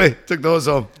 Exactly. Took those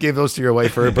home. Gave those to your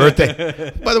wife for her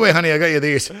birthday. By the way, honey, I got you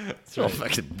these. It's all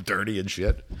fucking dirty and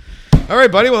shit. All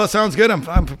right, buddy. Well, that sounds good.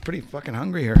 I'm pretty fucking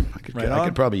hungry here. I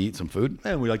could probably eat some food.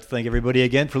 And we'd like to thank everybody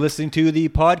again for listening to the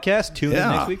podcast. Tune in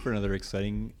next week for another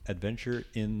exciting adventure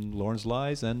in Lauren's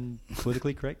lies and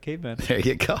politically correct caveman. There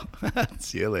you go.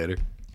 See you later.